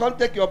call him, come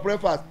take your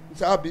breakfast. He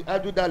say, I'll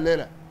do that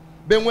later.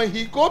 But when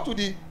he go to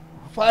the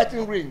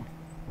fighting ring,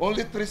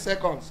 only 3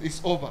 seconds,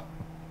 it's over.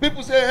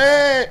 People say,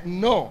 hey,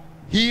 no.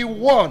 He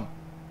won.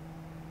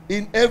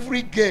 In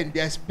every game,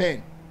 there's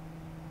pain.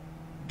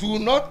 Do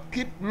not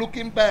keep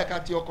looking back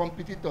at your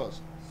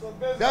competitors. So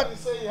basically,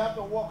 say you have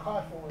to work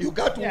hard for it. You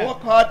got to work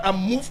hard and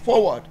move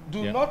forward.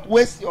 Do not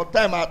waste your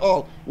time at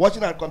all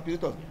watching our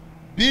competitors.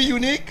 Be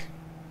unique.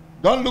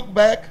 Don't look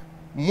back.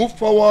 Move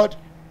forward,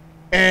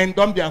 and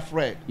don't be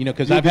afraid. You know,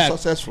 because I've had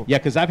successful. Yeah,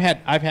 because I've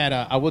had.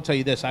 I will tell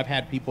you this. I've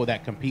had people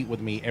that compete with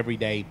me every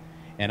day,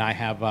 and I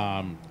have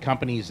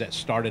companies that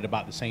started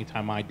about the same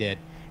time I did,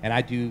 and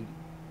I do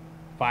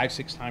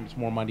 5-6 times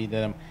more money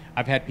than them.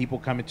 I've had people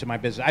come into my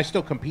business. I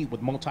still compete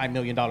with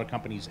multi-million-dollar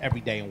companies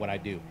every day in what I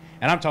do,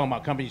 and I'm talking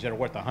about companies that are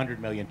worth 100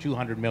 million,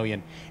 200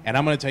 million. And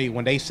I'm going to tell you,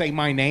 when they say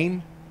my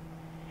name,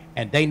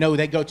 and they know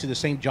they go to the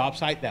same job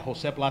site that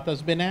Jose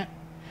Plata's been at,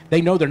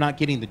 they know they're not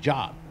getting the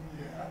job.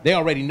 They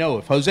already know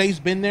if Jose's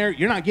been there,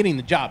 you're not getting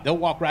the job. They'll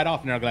walk right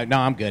off and they're like, no,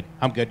 I'm good.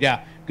 I'm good.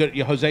 Yeah, good.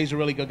 Yeah, Jose's a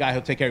really good guy.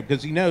 He'll take care of it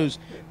because he knows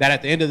that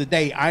at the end of the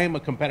day, I am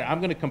a competitor. I'm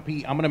going to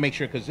compete. I'm going to make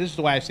sure, because this is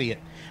the way I see it.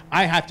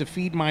 I have to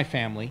feed my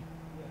family.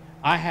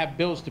 I have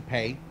bills to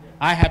pay.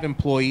 I have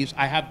employees.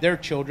 I have their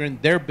children,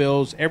 their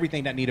bills,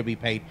 everything that need to be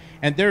paid.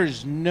 And there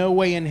is no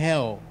way in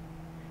hell,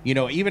 you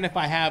know, even if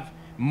I have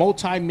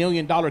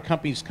multi-million-dollar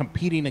companies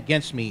competing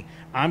against me,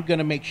 I'm going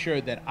to make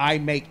sure that I'll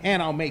make a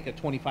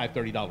 $25,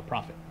 $30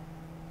 profit.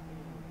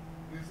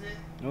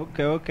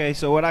 Okay.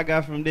 So what I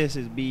got from this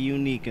is be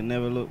unique and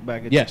never look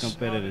back at your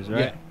competitors,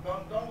 right? Yeah.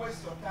 Don't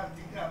waste your time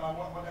thinking about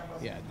what other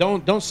person. Yeah.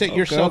 Don't set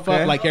yourself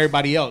up like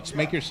everybody else.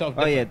 Make yourself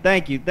different. Oh yeah.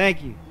 Thank you.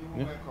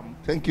 You're welcome.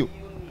 Thank you.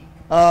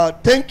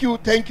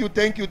 Thank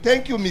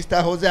you,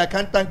 Mr. Jose. I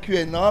can't thank you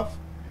enough.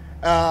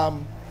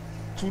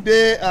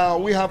 Today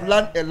we have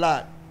learned a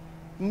lot.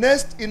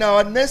 In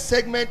our next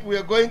segment, we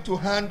are going to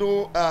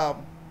handle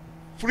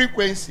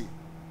frequency.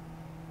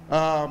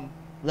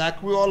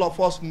 Like all of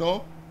us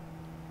know,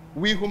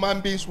 we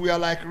human beings, we are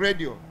like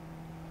radio.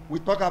 We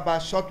talk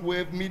about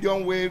shortwave,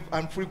 medium wave,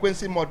 and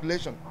frequency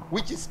modulation,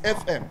 which is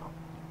FM.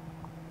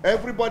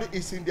 Everybody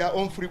is in their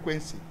own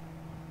frequency.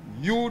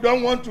 You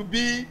don't want to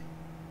be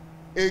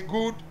a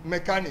good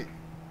mechanic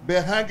by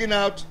hanging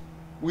out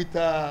with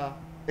a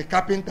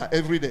carpenter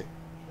every day.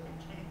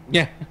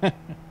 Yeah.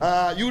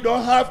 You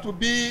don't have to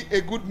be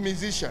a good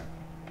musician.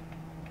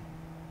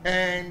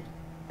 And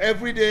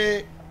every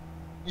day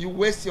you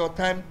waste your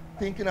time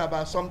thinking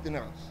about something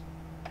else.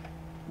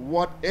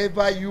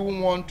 Whatever you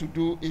want to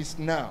do is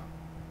now.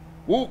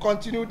 We'll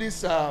continue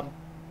this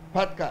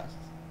podcast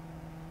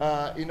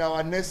in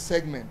our next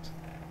segment.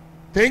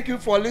 Thank you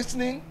for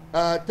listening.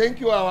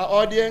 Thank you, our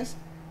audience.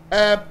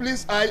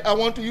 Please, I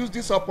want to use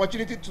this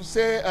opportunity to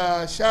say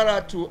shout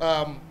out to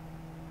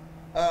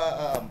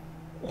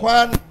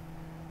Juan.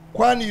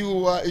 Juan,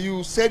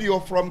 you said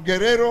you're from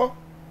Guerrero.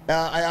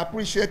 I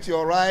appreciate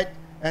your right,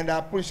 and I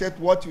appreciate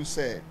what you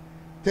said.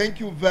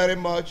 Thank you very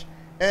much.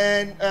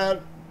 And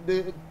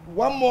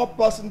one more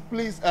person,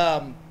 please,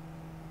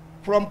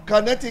 from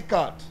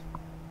Connecticut.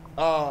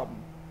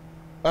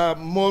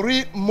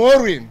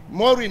 Maureen,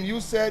 you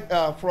said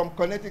from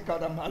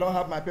Connecticut. I don't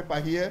have my paper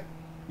here.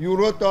 You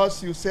wrote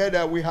us. You said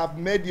that we have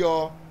made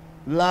your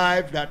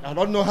live. That I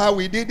don't know how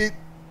we did it.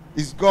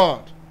 It's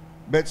God.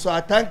 But so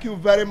I thank you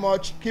very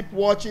much. Keep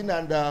watching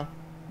and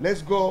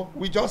let's go.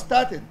 We just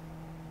started.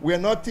 We are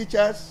not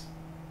teachers.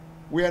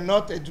 We are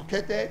not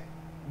educated.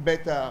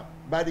 But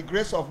by the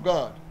grace of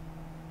God,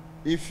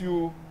 if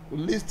you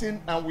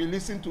listen and we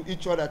listen to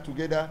each other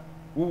together,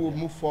 we will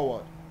move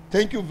forward.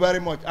 Thank you very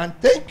much. And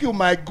thank you,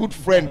 my good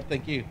friend,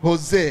 thank you,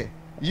 Jose.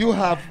 You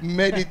have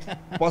made it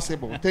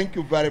possible. Thank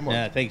you very much.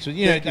 Yeah, thanks. So,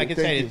 like I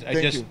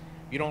said,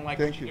 you don't like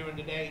what you're doing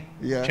today,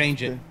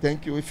 change it.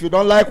 Thank you. If you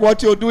don't like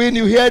what you're doing,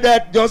 you hear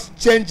that, just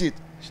change it.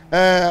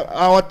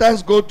 Our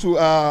thanks go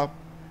to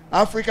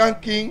African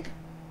King,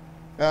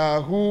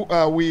 who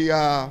we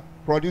are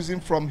producing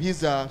from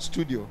his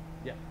studio.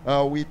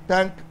 Yeah. We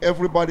thank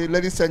everybody,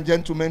 ladies and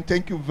gentlemen.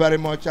 Thank you very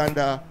much. And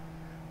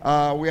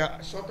we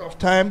are short of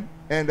time,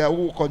 and we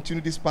will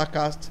continue this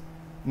podcast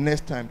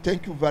next time.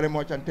 Thank you very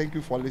much, and thank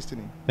you for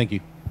listening. Thank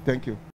you. Thank you.